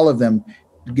told all of them,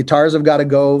 guitars have got to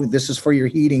go. This is for your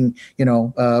heating,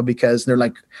 because they're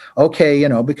like, okay,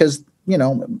 because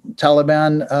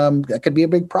Taliban, that could be a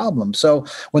big problem. So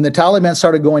when the Taliban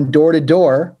started going door to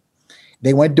door,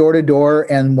 they went door to door,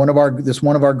 and one of our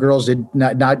girls did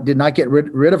not get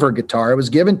rid of her guitar. It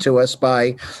was given to us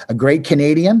by a great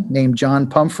Canadian named John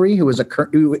Pumphrey, who is a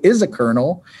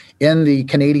colonel in the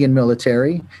Canadian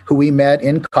military, who we met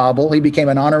in Kabul. He became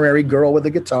an honorary girl with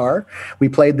a guitar. We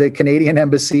played the Canadian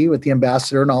embassy with the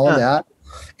ambassador and all of that.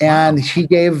 And he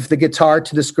gave the guitar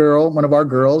to this girl, one of our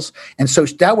girls. And so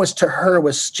that was, to her,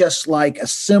 was just like a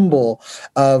symbol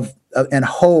of and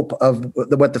hope of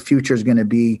what the future is going to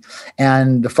be.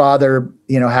 And the father,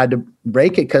 had to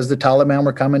break it because the Taliban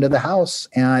were coming to the house,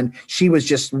 and she was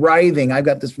just writhing. I've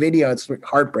got this video. It's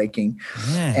heartbreaking.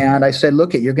 Yeah. And I said,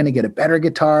 look, you're going to get a better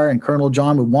guitar, and Colonel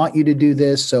John would want you to do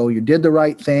this. So you did the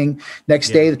right thing.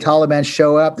 Next day, the Taliban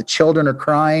show up, the children are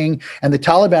crying, and the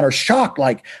Taliban are shocked.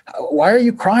 Like, why are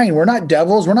you crying? We're not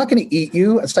devils. We're not going to eat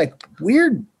you. It's like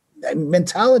weird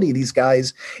mentality these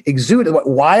guys exude.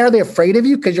 Why are they afraid of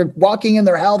you? Because you're walking in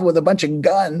their house with a bunch of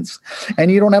guns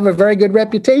and you don't have a very good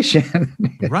reputation.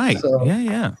 Right. So,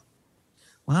 Yeah.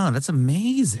 Wow, that's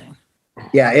amazing.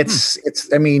 yeah, it's.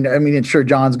 I mean, and sure,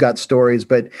 John's got stories,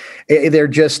 but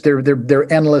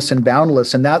they're endless and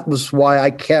boundless, and that was why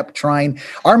I kept trying.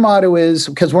 Our motto is,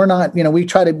 because we're not, we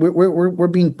try to, we're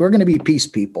going to be peace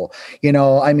people.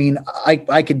 I mean,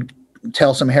 I could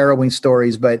tell some harrowing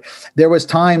stories, but there was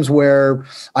times where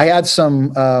I had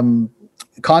some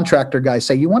contractor guys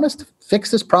say, "You want us to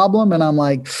fix this problem?" And I'm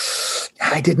like,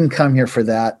 I didn't come here for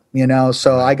that,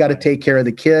 so I got to take care of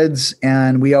the kids.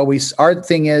 And our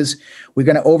thing is, we're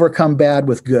going to overcome bad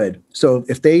with good. So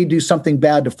if they do something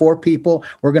bad to 4 people,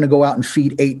 we're going to go out and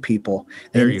feed 8 people.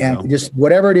 And just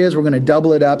whatever it is, we're going to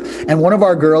double it up. And one of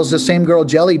our girls, the same girl,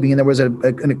 Jelly Bean, there was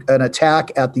an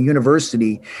attack at the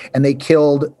university, and they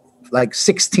killed like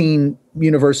 16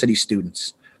 university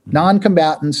students,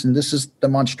 non-combatants. And this is the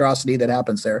monstrosity that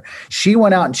happens there. She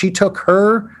went out and she took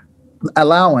her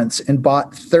allowance and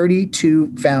bought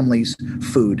 32 families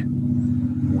food.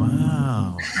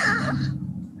 Wow.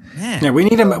 Man. Yeah, we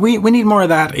need more of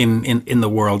that in the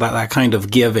world. That kind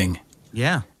of giving.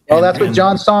 Yeah. Well, that's what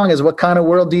John's song is. What kind of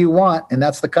world do you want? And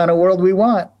that's the kind of world we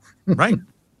want. Right.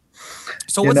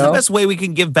 So what's the best way we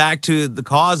can give back to the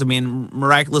cause? I mean,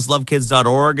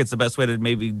 miraculouslovekids.org. It's the best way to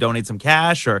maybe donate some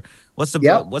cash, or what's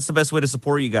the best way to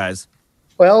support you guys?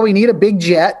 Well, we need a big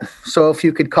jet. So if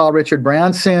you could call Richard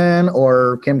Branson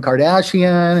or Kim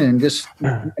Kardashian and just,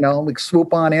 we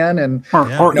swoop on in and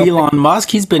or Elon Musk.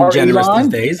 He's been generous these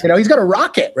days. He's got a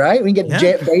rocket, right? We can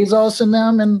get Bezos and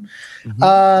them. And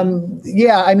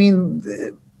I mean,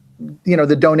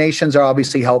 the donations are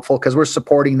obviously helpful because we're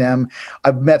supporting them.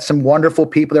 I've met some wonderful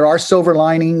people. There are silver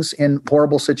linings in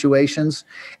horrible situations.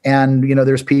 And,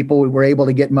 there's people, we were able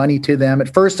to get money to them.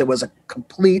 At first, it was a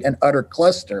complete and utter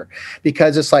cluster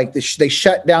because it's like they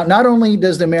shut down. Not only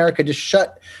does America just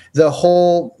shut the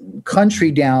whole country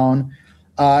down,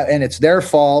 and it's their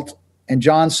fault, and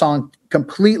John's song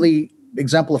completely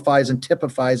exemplifies and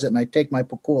typifies it, and I take my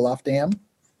pukul off to him.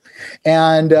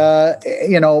 And,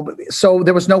 so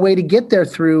there was no way to get there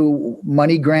through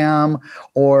MoneyGram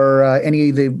or any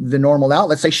of the normal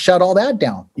outlets. They shut all that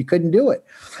down. You couldn't do it.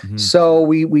 Mm-hmm. So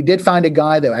we did find a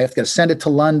guy that I have to send it to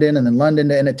London, and then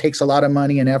London, and it takes a lot of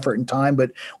money and effort and time,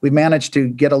 but we managed to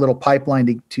get a little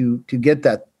pipeline to get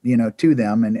that, to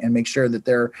them and make sure that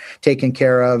they're taken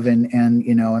care of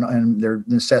and their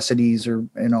necessities are,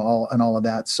 all of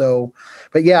that. So,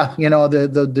 but yeah,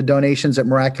 the donations at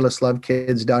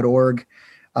miraculouslovekids.org.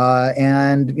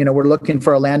 And, we're looking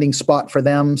for a landing spot for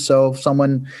them. So if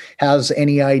someone has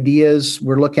any ideas,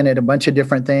 we're looking at a bunch of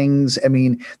different things. I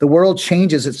mean, the world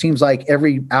changes, it seems like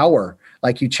every hour.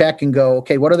 Like you check and go,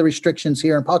 okay, what are the restrictions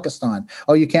here in Pakistan?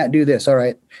 Oh, you can't do this. All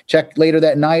right. Check later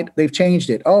that night. They've changed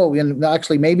it. Oh, and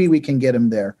actually, maybe we can get them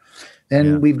there.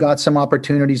 Then we've got some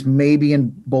opportunities, maybe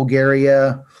in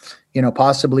Bulgaria,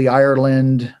 possibly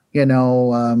Ireland.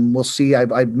 We'll see.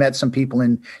 I've met some people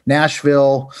in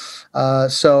Nashville.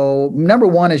 So number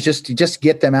one is just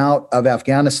get them out of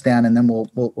Afghanistan, and then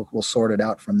we'll sort it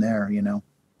out from there.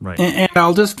 Right. And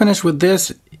I'll just finish with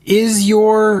this. Is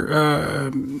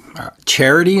your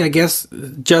charity, I guess,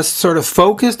 just sort of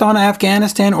focused on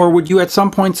Afghanistan, or would you at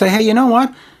some point say, hey, you know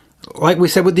what? Like we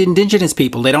said with the indigenous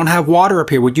people, they don't have water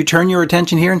up here. Would you turn your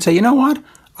attention here and say, you know what?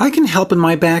 I can help in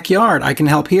my backyard. I can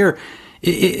help here.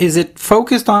 Is it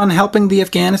focused on helping the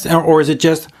Afghanistan, or is it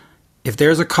just, if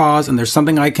there's a cause and there's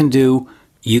something I can do,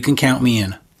 you can count me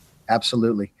in?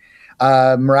 Absolutely.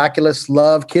 Miraculous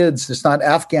Love Kids. It's not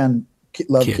Afghan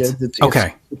Love Kids.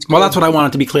 Okay. Well, that's what I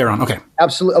wanted to be clear on. Okay.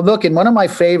 Absolutely. Look, and one of my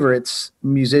favorites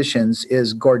musicians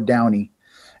is Gord Downey.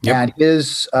 Yep. And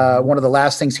his one of the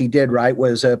last things he did, right,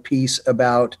 was a piece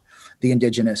about the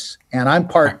indigenous. And I'm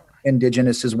part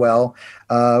indigenous as well,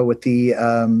 with the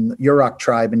Yurok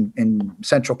tribe in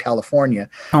Central California.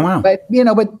 Oh, wow. But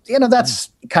that's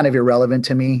kind of irrelevant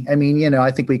to me. I mean,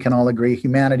 I think we can all agree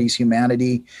humanity's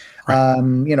humanity.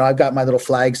 Right. I've got my little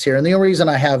flags here. And the only reason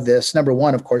I have this, number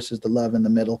one, of course, is the love in the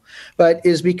middle, but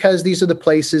is because these are the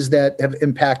places that have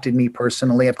impacted me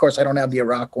personally. Of course, I don't have the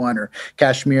Iraq one or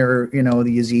Kashmir, the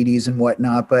Yazidis and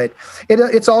whatnot, but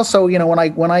it's also, when I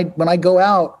go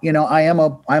out,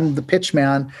 I'm the pitch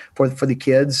man for the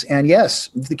kids. And yes,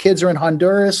 if the kids are in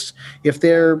Honduras, if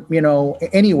they're,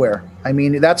 anywhere, I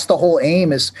mean, that's the whole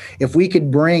aim is if we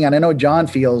could bring, and I know John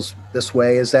feels this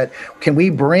way, is that can we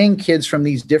bring kids from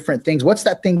these different things? What's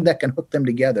that thing that can hook them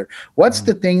together? What's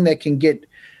the thing that can get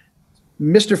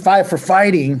Mr. Five for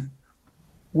Fighting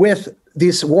with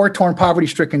these war-torn,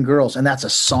 poverty-stricken girls? And that's a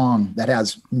song that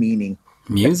has meaning.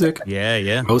 Music.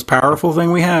 Yeah. Most powerful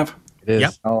thing we have. It is.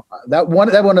 Yep. Oh, that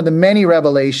one of the many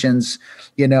revelations,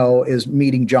 is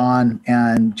meeting John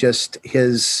and just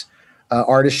his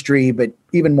artistry, but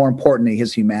even more importantly,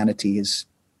 his humanity.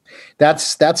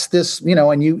 That's this,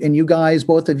 and you guys,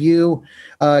 both of you,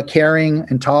 caring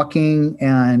and talking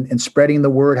and spreading the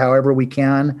word however we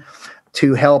can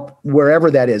to help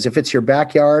wherever that is. If it's your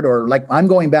backyard, or like I'm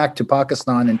going back to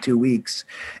Pakistan in 2 weeks,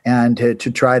 and to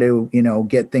try to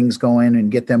get things going and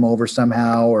get them over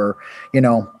somehow, or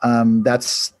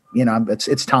that's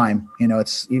it's time.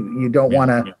 It's you don't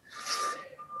want to.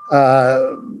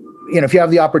 If you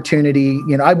have the opportunity,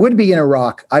 I would be in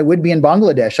Iraq. I would be in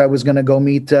Bangladesh. I was going to go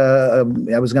meet, I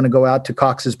was going to go out to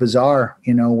Cox's Bazar,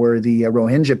 where the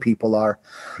Rohingya people are.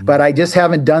 But I just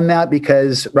haven't done that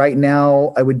because right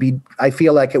now I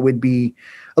feel like it would be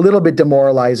a little bit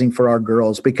demoralizing for our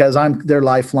girls, because I'm their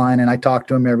lifeline and I talk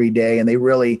to them every day and they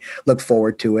really look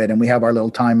forward to it. And we have our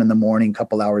little time in the morning,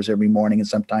 couple hours every morning and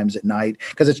sometimes at night,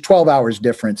 because it's 12 hours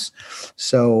difference.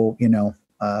 So,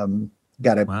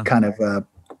 got to kind of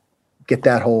get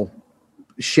that whole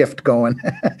shift going.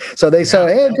 So they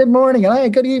say, hey, good morning. Hey,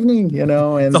 good evening, and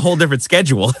it's a whole different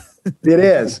schedule. It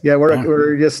is. Yeah.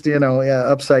 We're just,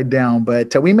 upside down,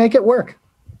 but we make it work.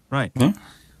 Right.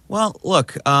 Well,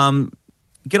 look,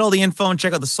 get all the info and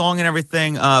check out the song and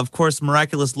everything. Of course,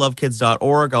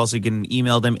 miraculouslovekids.org. Also, you can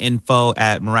email them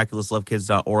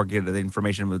info@miraculouslovekids.org. Get the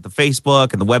information with the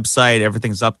Facebook and the website.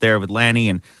 Everything's up there with Lanny.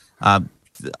 And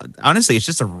honestly, it's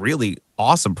just a really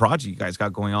awesome project you guys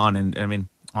got going on. And I mean,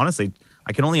 honestly,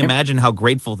 I can only imagine how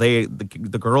grateful the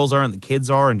girls are and the kids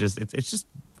are, and just it's just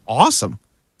awesome.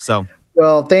 So,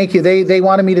 well, thank you. They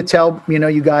wanted me to tell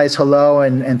you guys hello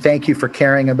and thank you for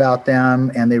caring about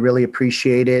them, and they really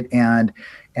appreciate it. And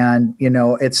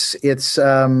it's it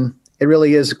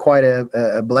really is quite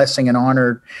a blessing and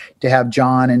honor to have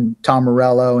John and Tom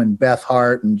Morello and Beth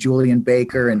Hart and Julian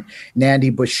Baker and Nandi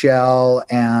Bushell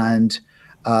and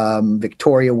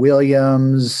Victoria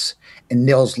Williams and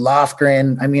Nils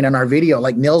Lofgren. I mean, in our video,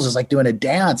 like Nils is like doing a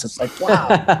dance. It's like, wow,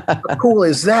 how cool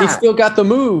is that? He still got the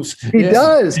moves. He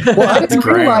does. Well, I didn't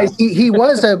realize he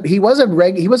was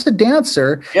a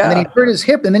dancer, and then he hurt his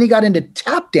hip, and then he got into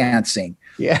tap dancing.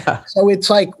 Yeah. So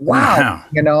it's like, wow.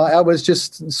 I was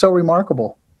just so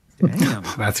remarkable. damn.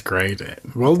 That's great.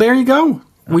 Well, there you go.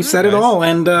 We said it all.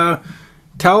 And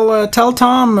tell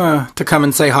Tom to come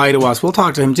and say hi to us. We'll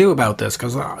talk to him too about this,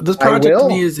 because this project to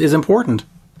me is important.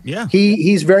 Yeah.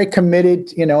 He's very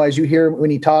committed, as you hear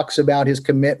when he talks about his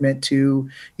commitment to,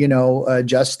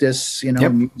 justice,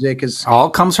 music is all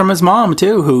comes from his mom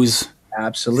too, who's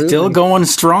absolutely still going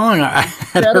strong at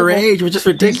her age, which is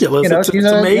ridiculous. It's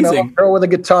amazing. A girl with a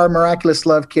guitar, Miraculous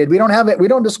Love Kid. We don't have it. We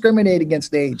don't discriminate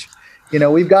against age.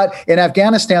 We've got in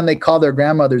Afghanistan, they call their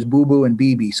grandmothers Boo Boo and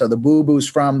Bibi. So the Boo Boo's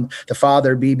from the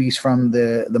father, Bibi's from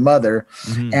the mother,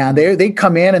 and they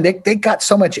come in and they got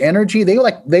so much energy. They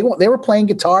were playing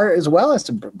guitar as well. As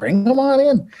to bring them on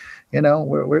in.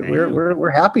 We're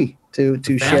happy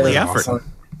to share the effort. So,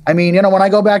 I mean, when I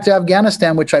go back to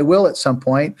Afghanistan, which I will at some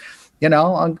point,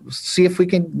 I'll see if we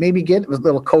can maybe get a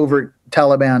little covert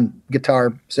Taliban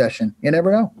guitar session. You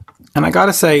never know. And I got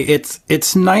to say,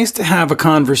 it's nice to have a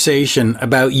conversation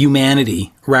about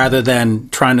humanity rather than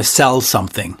trying to sell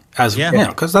something. Because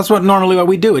that's normally what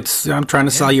we do. I'm trying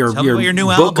to sell your new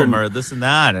book album or this and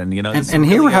that, and and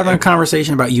here we're having a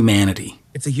conversation about humanity.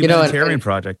 It's a humanitarian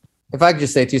project. If I could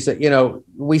just say to you,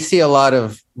 we see a lot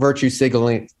of virtue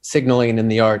signaling in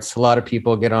the arts. A lot of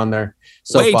people get on their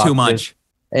way too much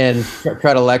and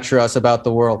try to lecture us about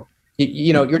the world.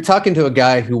 You're talking to a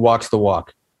guy who walks the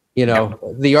walk.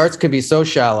 The arts can be so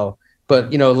shallow,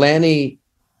 but Lanny,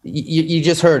 you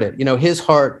just heard it. His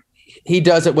heart, he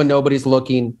does it when nobody's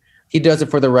looking. He does it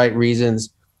for the right reasons.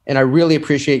 And I really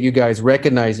appreciate you guys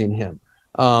recognizing him.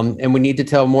 And we need to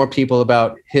tell more people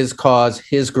about his cause,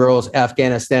 his girls,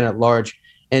 Afghanistan at large,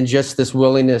 and just this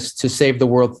willingness to save the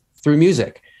world through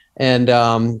music. And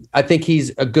I think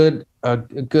he's a good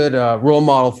role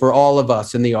model for all of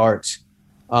us in the arts,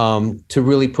 to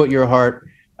really put your heart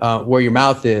where your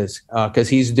mouth is, because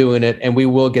he's doing it, and we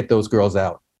will get those girls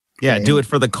out. Yeah, do it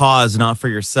for the cause, not for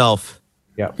yourself.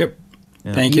 Yeah. Yep.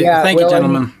 Thank you. Thank you,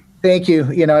 gentlemen. Thank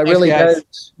you. It really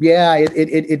does. Yeah.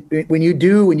 It when you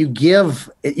give,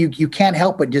 you can't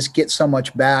help but just get so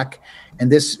much back.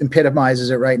 And this epitomizes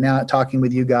it right now, talking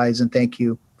with you guys. And thank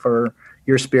you for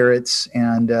your spirits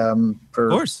and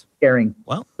for caring.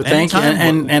 Well, Thank you,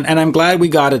 and I'm glad we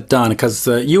got it done because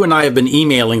you and I have been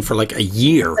emailing for like a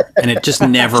year, and it just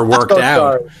never worked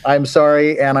out. Sorry. I'm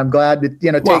sorry, and I'm glad that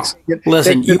it takes.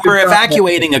 Listen, you were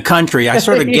evacuating a country. I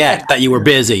sort of get that you were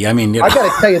busy. I mean, I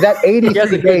got to tell you that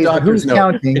 83 days, who's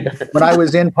counting? When I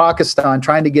was in Pakistan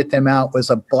trying to get them out was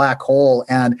a black hole,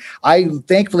 and I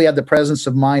thankfully had the presence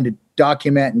of mind to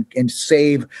document and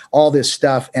save all this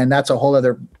stuff, and that's a whole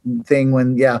other thing.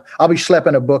 When I'll be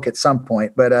schlepping a book at some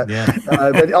point, but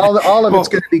but all of it's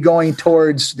going to be going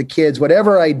towards the kids.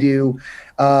 Whatever I do,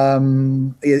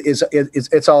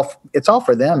 it's all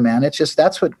for them, man. It's just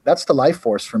that's the life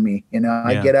force for me.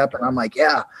 I get up and I'm like,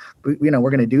 we're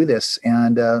going to do this,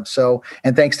 and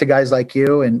and thanks to guys like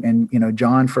you and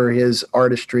John for his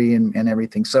artistry and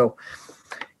everything. So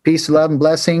peace, love, and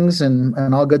blessings,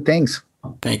 and all good things.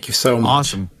 Thank you so much.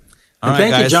 Awesome. And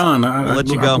thank you, John. I'll let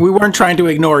you go. We weren't trying to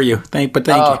ignore you. Thank you.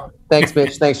 Thanks,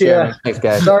 Mitch. Thanks, Jeremy. Thanks,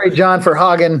 guys. Sorry, John, for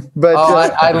hogging, but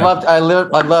I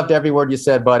loved every word you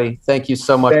said, buddy. Thank you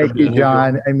so much. Thank you,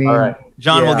 John. Here. I mean, all right.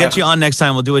 John, we'll get you on next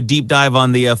time. We'll do a deep dive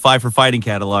on the Five for Fighting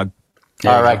catalog.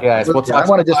 All right, guys. We'll talk. I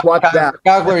want to just watch that.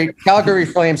 Calgary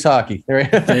Flames hockey. There you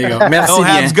go. Merci Go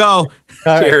Habs, go.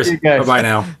 Cheers. Bye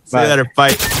now. See you later.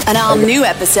 Bye. An all-new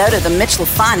episode of The Mitch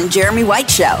LaFon and Jeremy White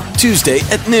Show. Tuesday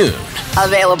at noon.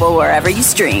 Available wherever you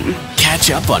stream.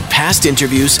 Catch up on past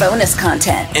interviews, Bonus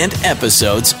content. and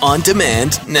episodes on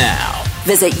demand now.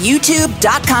 Visit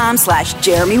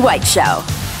youtube.com/Jeremy White Show.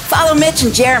 Follow Mitch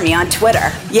and Jeremy on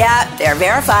Twitter. Yeah, they're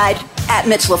verified.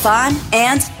 @Mitch LaFon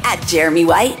and @Jeremy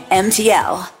White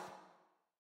MTL.